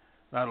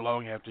 Not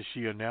long after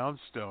she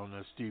announced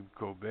on Steve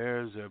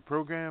Colbert's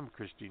program,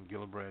 Christine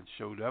Gillibrand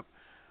showed up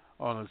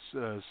on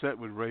a set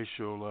with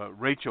Rachel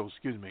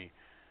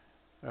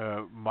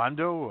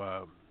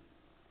Mondo,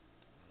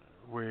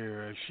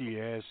 where she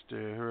asked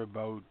her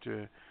about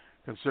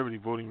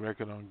conservative voting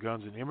record on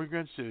guns and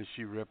immigrants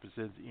she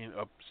represents in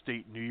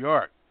upstate New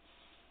York.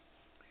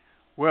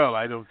 Well,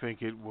 I don't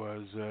think it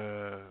was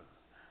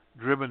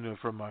driven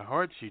from my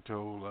heart, she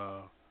told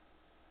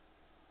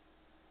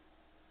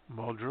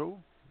Muldrow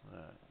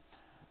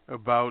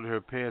about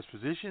her past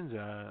positions.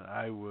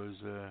 I was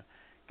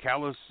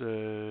callous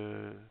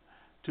to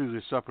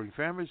the suffering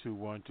families who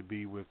want to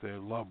be with their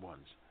loved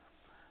ones.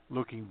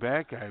 Looking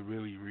back, I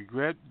really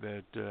regret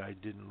that I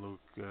didn't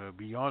look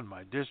beyond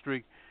my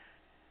district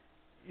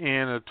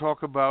and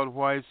talk about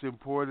why it's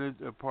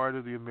important a part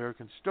of the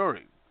American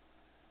story.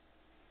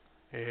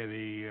 At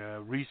a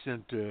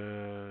recent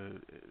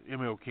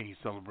MLK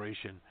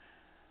celebration,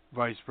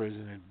 Vice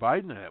President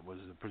Biden, that was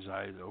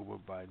presided over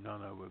by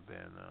none other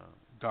than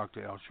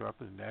Dr. Al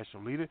Sharpton, the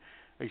national leader,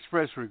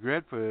 expressed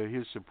regret for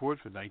his support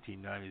for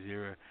 1990s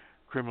era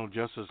criminal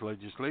justice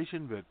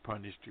legislation that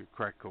punished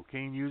crack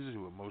cocaine users,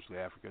 who were mostly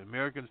African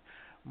Americans,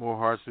 more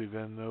harshly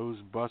than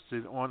those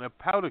busted on a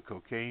powder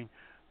cocaine,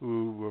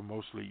 who were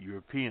mostly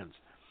Europeans.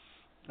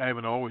 I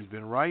haven't always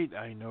been right.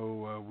 I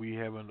know we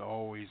haven't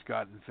always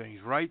gotten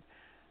things right,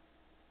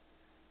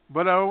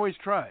 but I always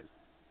tried.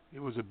 It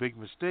was a big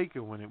mistake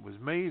when it was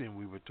made, and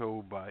we were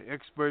told by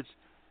experts,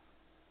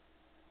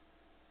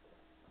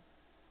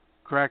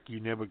 crack,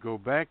 you never go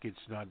back.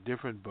 It's not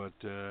different, but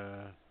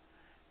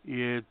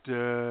it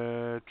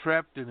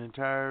trapped an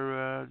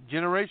entire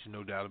generation,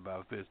 no doubt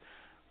about this.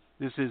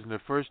 This isn't the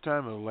first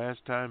time or the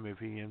last time if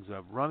he ends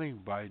up running.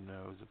 Biden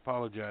has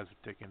apologized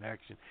for taking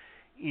action.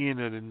 In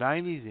the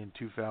 90s, in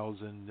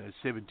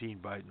 2017,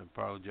 Biden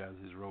apologized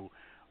for his role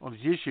on the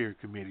Judiciary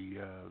Committee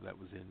that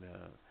was in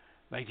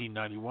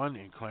 1991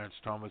 in Clarence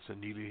Thomas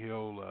and Anita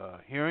Hill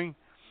hearing.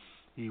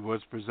 He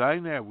was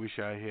presiding there. I wish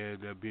I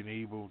had been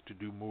able to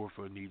do more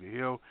for Anita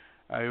Hill.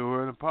 I owe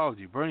her an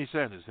apology. Bernie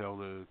Sanders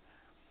held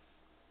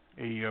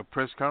a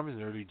press conference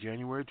in early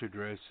January to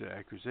address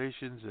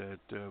accusations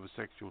of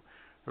sexual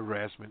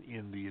harassment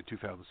in the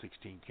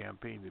 2016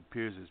 campaign. It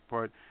appears as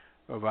part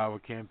of our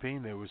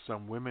campaign there were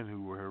some women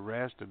who were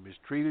harassed and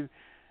mistreated,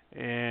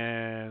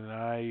 and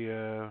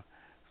I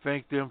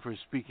thank them for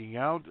speaking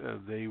out.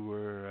 They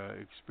were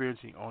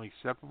experiencing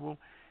unacceptable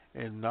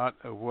and not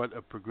what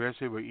a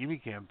progressive or any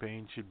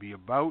campaign should be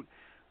about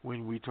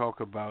when we talk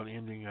about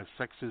ending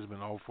sexism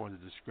and all forms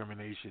of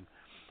discrimination.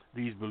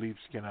 These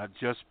beliefs cannot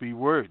just be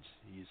words.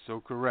 He is so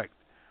correct.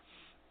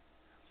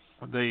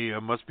 They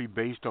must be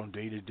based on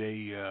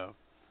day-to-day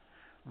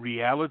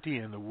reality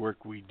and the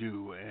work we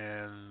do,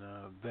 and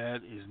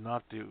that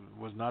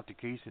was not the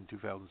case in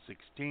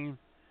 2016.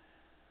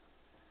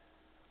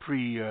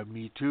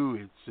 pre-Me Too,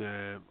 it's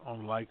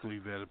unlikely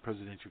that a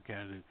presidential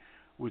candidate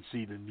would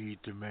see the need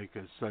to make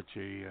such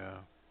a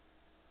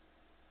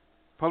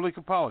public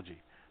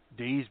apology.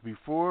 Days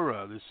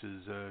before, this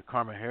is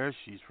Kamala Harris.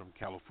 She's from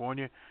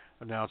California.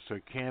 Announced her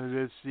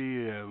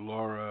candidacy.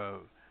 Laura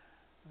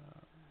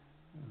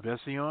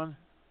Bessian,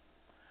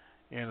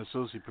 an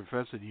associate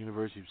professor at the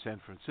University of San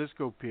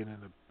Francisco, penned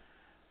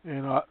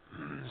an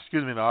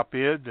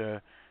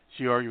op-ed.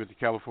 She argued with the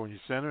California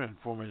Senator and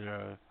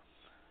former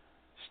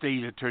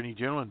state attorney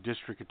general and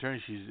district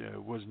attorney. She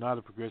was not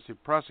a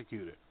progressive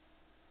prosecutor.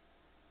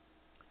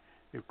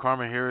 If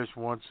Kamala Harris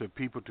wants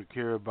people to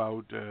care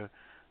about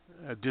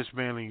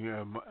dismantling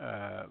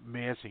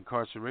mass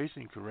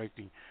incarceration,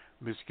 correcting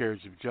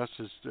miscarriage of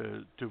justice,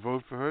 to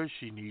vote for her,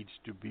 she needs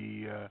to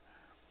be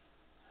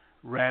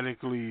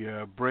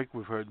radically break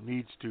with her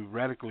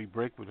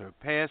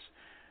past.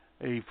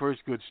 A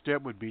first good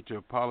step would be to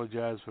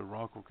apologize for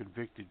wrongful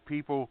convicted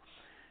people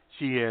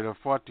she had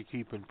fought to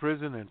keep in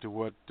prison, and to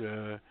what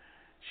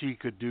she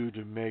could do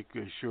to make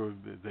sure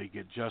that they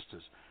get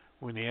justice.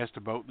 When asked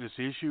about this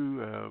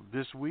issue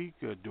this week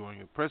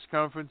during a press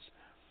conference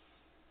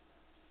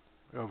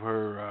of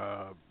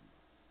her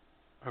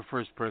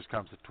first press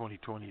conference of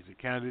 2020 as a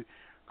candidate,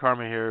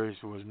 Kamala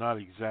Harris was not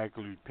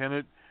exactly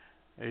repentant.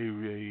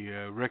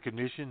 A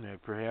recognition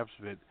that perhaps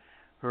that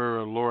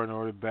her law and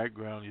order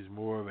background is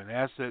more of an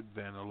asset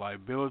than a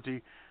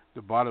liability.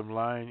 The bottom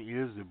line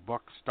is the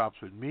buck stops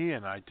with me,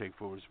 and I take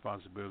full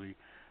responsibility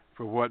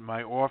for what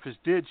my office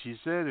did, she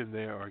said, and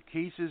there are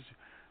cases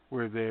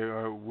where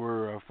there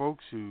were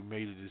folks who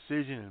made a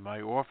decision in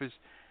my office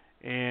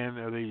and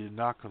they did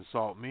not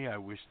consult me. I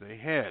wish they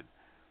had.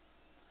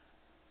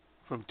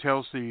 From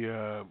Tulsi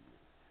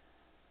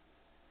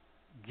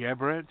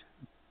Gabbard,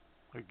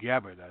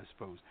 I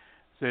suppose,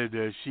 said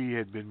she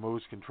had been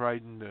most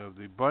contrite of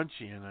the bunch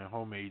in a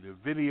homemade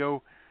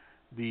video.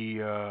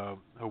 The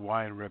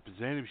Hawaiian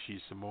representative, she's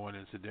Samoan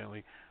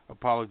incidentally,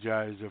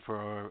 apologized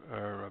for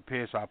her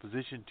past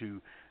opposition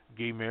to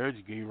gay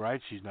marriage, gay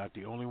rights. She's not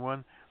the only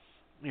one.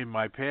 In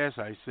my past,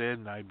 I said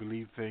and I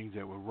believed things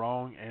that were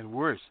wrong and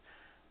worse.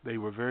 They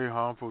were very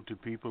harmful to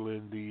people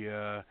in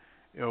the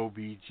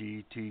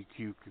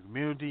LGBTQ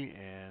community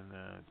and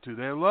to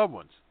their loved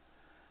ones.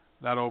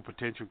 Not all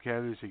potential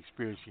candidates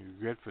experiencing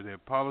regret for their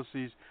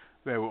policies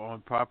that were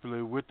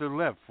unpopular with the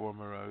left.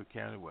 Former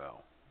candidate,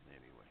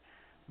 anyway.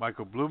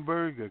 Michael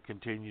Bloomberg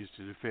continues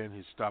to defend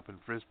his stop and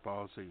frisk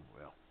policy,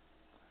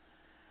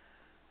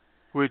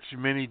 which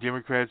many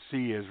Democrats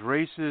see as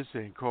racist,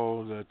 and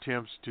called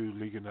attempts to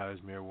legalize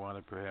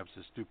marijuana perhaps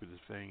the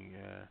stupidest thing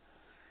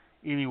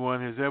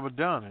anyone has ever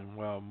done. And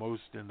while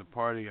most in the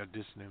party are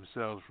distancing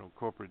themselves from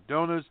corporate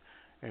donors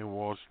and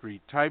Wall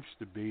Street types,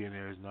 the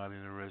billionaire is not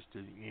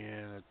interested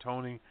in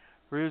atoning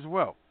for his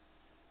wealth.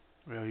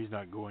 Well, he's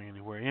not going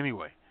anywhere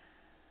anyway.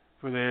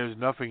 For there is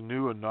nothing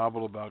new or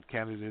novel about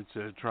candidates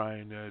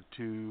trying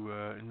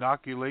to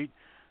inoculate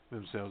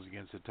themselves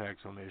against attacks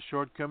on their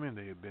shortcomings.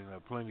 There have been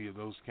plenty of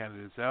those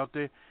candidates out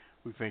there.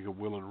 We think of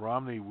Willard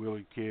Romney,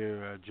 Willie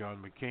Kerr,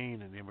 John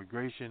McCain, and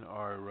immigration,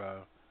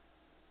 or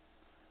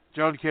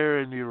John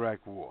Kerry in the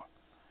Iraq War.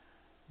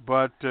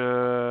 But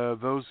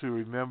those who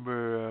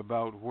remember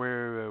about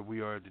where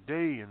we are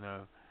today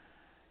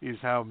is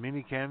how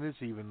many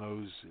candidates, even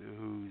those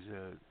whose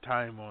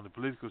time on the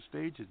political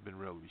stage has been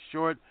relatively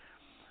short,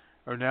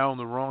 are now on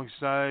the wrong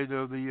side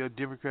of the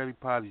Democratic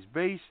Party's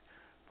base.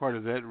 Part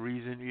of that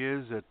reason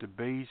is that the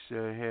base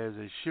has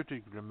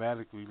shifted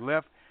dramatically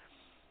left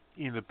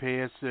in the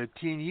past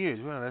 10 years.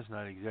 Well, that's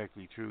not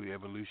exactly true,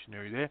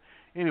 evolutionary there.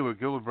 Anyway,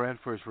 Gillibrand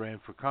first ran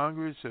for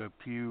Congress.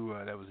 Pew,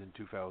 that was in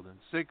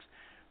 2006,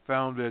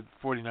 found that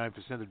 49%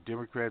 of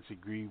Democrats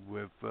agreed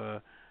with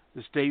the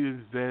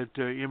statement that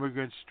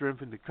immigrants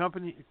strengthen the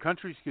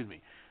country.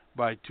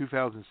 By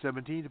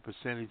 2017, the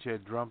percentage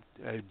had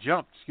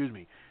jumped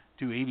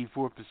to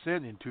 84%.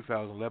 In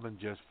 2011,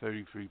 just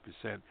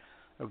 33%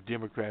 of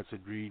Democrats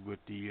agreed with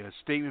the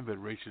statement,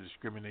 but racial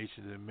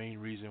discrimination is the main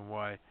reason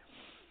why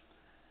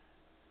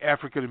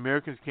African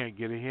Americans can't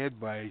get ahead.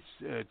 By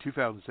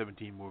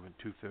 2017, more than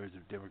two-thirds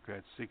of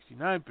Democrats,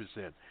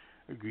 69%,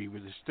 agree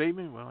with the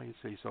statement. Well, you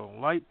say so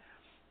light.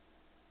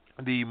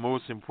 The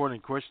most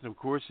important question, of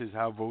course, is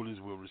how voters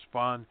will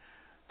respond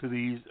to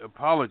these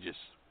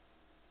apologists.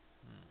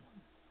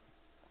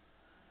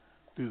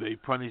 Do they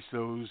punish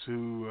those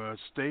who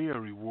stay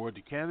or reward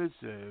the candidates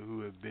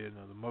who have been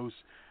the most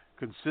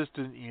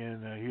consistent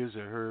in his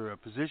or her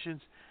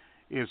positions?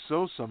 If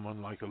so,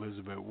 someone like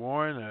Elizabeth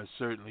Warren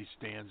certainly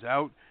stands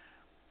out.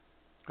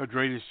 Her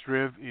greatest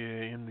strength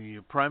in the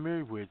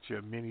primary, which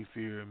many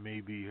fear may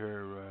be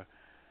her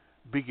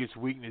biggest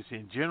weakness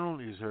in general,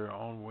 is her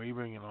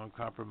unwavering and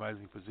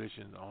uncompromising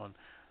position on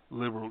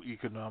liberal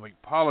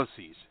economic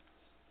policies.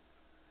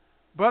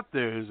 But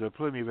there is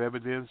plenty of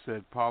evidence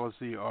that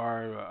policy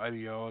or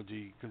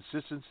ideology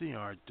consistency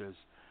aren't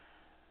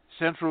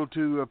central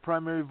to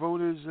primary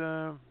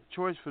voters'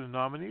 choice for the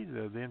nominees.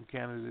 Then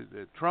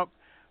candidate Trump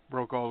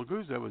broke all the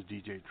rules. That was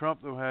D.J.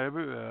 Trump, though,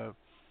 however.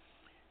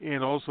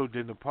 and also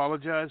didn't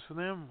apologize for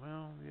them.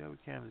 Well, the other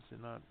candidates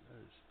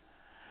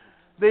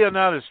they are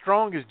not as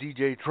strong as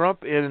DJ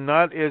Trump and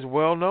not as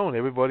well known.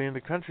 Everybody in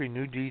the country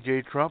knew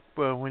DJ Trump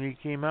when he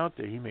came out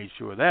there. He made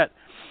sure of that.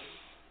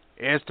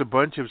 Asked a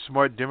bunch of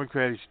smart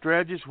Democratic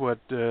strategists what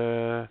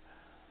they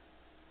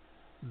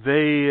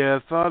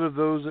thought of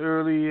those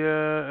early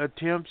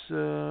attempts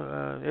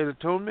at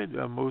atonement.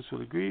 Most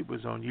will agree it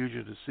was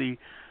unusual to see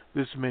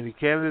this many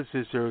candidates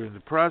this early in the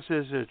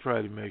process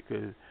try to make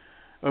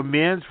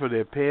amends for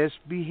their past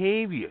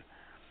behavior.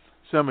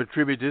 Some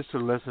attribute this to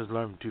lessons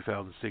learned in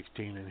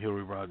 2016 and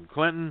Hillary Rodham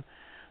Clinton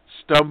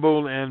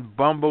stumbled and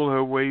bumbled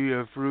her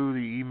way through the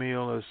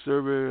email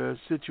server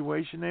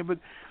situation there. But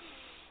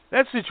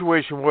that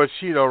situation was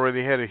she'd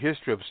already had a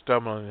history of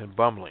stumbling and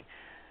bumbling.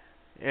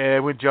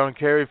 When John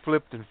Kerry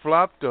flipped and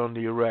flopped on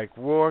the Iraq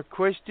War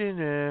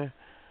question,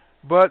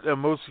 but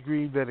most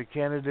agreed that a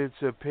candidate's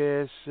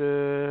past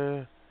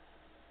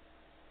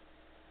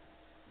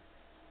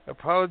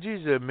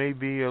apologies may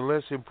be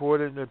less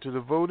important to the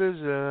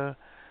voters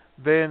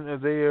than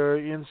they are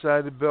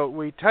inside the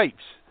Beltway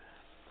types.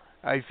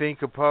 I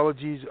think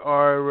apologies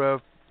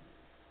are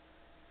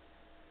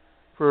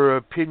for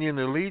opinion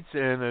elites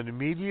and the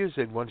media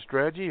said one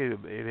strategy.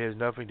 It has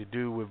nothing to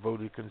do with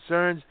voter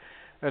concerns.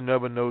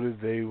 Another noted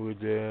they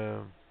would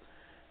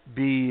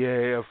be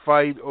a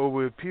fight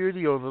over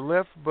purity on the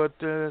left, but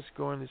that's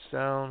going to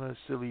sound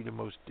silly to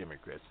most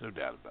Democrats, no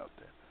doubt about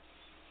that.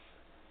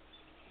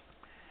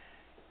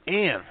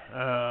 And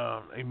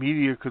a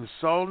media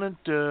consultant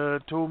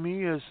told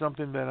me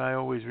something that I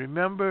always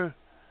remember.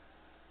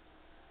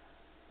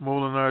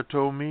 Molinar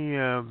told me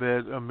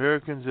that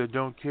Americans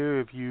don't care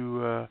if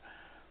you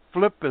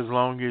flip as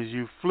long as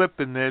you flip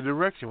in their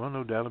direction. Well,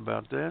 no doubt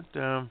about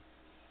that.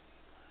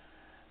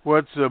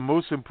 What's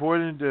most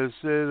important,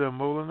 said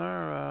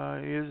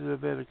Molinar,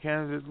 is that a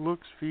candidate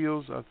looks,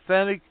 feels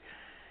authentic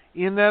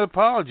in that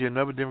apology.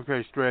 Another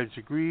Democratic strategist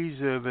agrees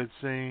that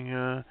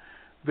saying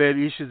that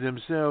issues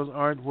themselves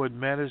aren't what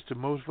matters to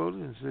most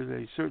voters, and says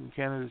a certain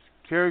candidate's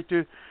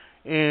character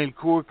and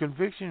core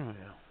conviction. Well,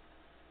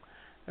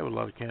 there were a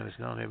lot of candidates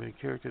that don't have any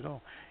character at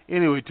all.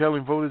 Anyway,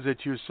 telling voters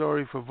that you're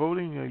sorry for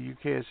voting you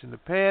cast in the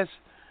past,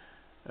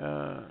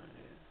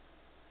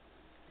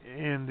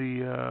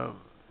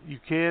 you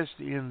cast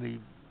in the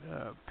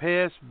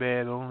past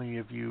bad only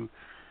if you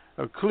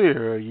are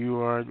clear you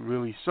aren't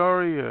really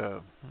sorry.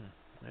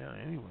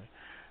 Anyway,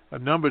 a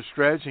number of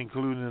strategists,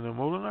 including the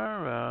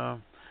Molinar,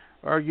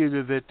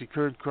 argued that the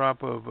current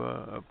crop of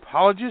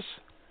apologists,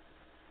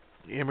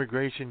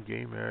 immigration,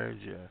 gay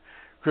marriage,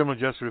 criminal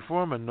justice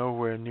reform are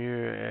nowhere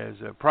near as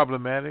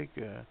problematic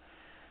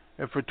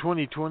for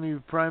 2020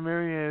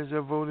 primary as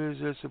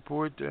voters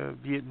support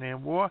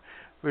Vietnam War.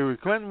 Hillary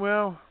Clinton,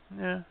 well,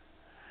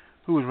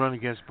 who was running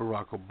against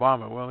Barack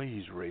Obama? Well,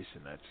 he's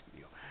racing, that's the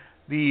deal.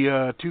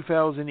 The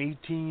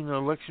 2018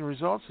 election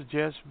results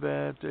suggest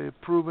that a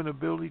proven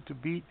ability to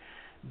beat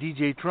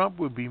DJ Trump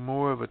would be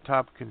more of a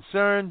top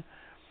concern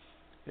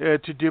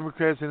to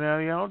Democrats in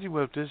ideology.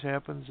 Well, if this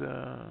happens,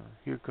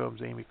 here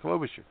comes Amy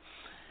Klobuchar.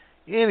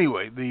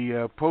 Anyway,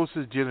 the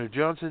Post's Jenna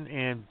Johnson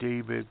and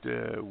David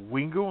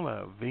Wingle,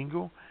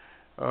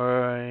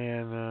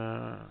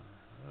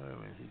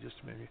 just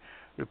a minute.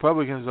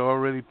 Republicans are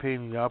already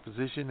painting the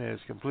opposition as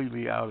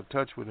completely out of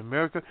touch with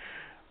America.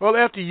 Well,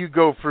 after you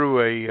go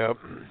through a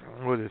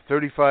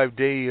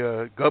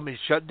 35-day government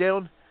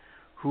shutdown,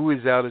 who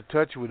is out of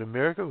touch with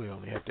America? We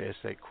only have to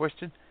ask that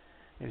question,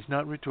 and it's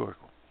not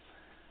rhetorical.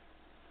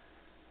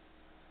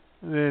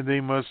 They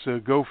must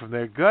go from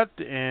their gut,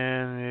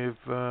 and if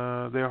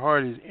their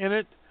heart is in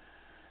it,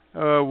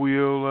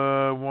 we'll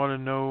want to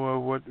know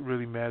what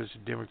really matters to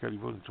Democratic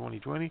vote in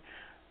 2020.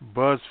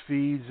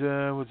 BuzzFeed's,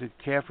 was it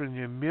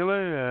Catherine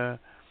Miller?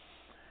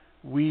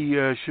 We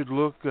should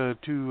look to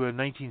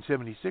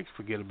 1976,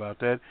 forget about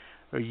that,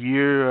 a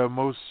year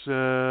most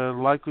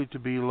likely to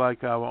be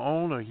like our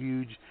own, a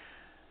huge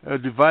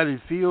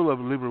divided field of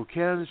liberal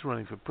candidates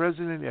running for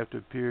president after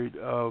a period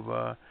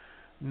of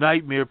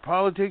nightmare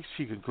politics.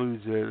 She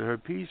concludes her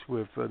piece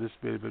with this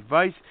bit of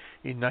advice.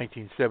 In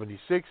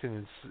 1976,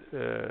 and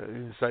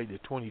insight to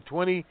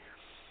 2020,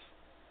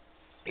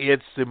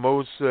 it's the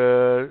most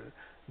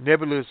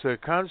nebulous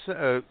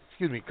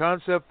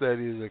concept that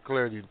is a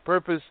clarity of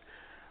purpose,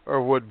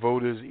 or what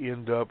voters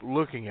end up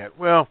looking at.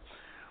 Well,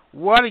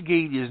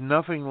 Watergate is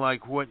nothing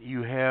like what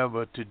you have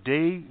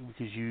today,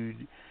 because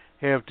you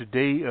have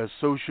today a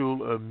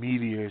social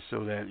media,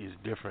 so that is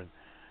different.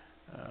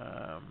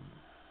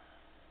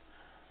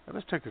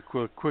 Let's take a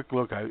quick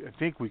look. I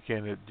think we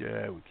can. We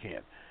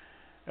can't.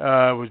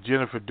 With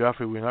Jennifer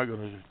Duffy, we're not going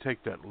to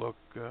take that look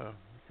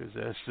because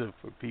that's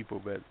for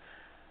people that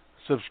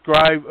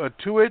subscribe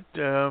to it.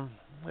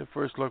 Let's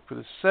first look for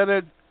the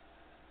Senate.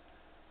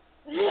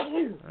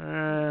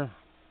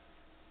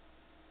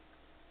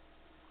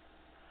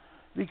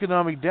 The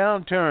economic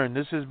downturn.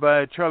 This is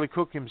by Charlie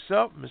Cook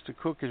himself. Mr.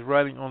 Cook is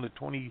writing on the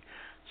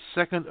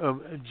 22nd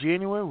of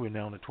January. We're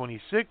now on the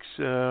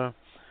 26th.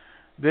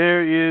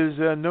 There is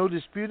no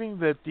disputing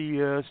that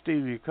the state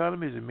of the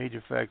economy is a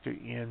major factor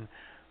in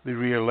the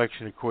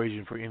re-election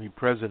equation for any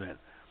president.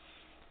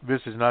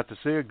 This is not to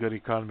say a good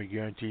economy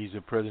guarantees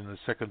the president a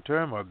second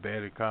term, or a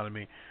bad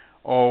economy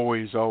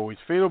always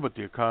fatal, but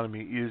the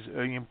economy is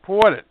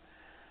important.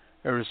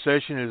 A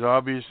recession is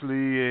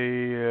obviously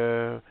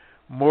a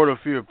mortal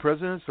fear of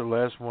presidents. The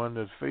last one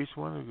that faced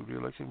one, the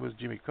election, was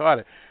Jimmy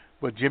Carter.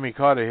 But Jimmy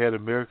Carter had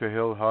America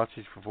held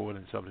hostage for 400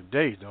 and something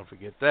days. Don't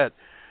forget that.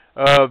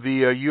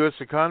 The U.S.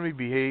 economy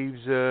behaves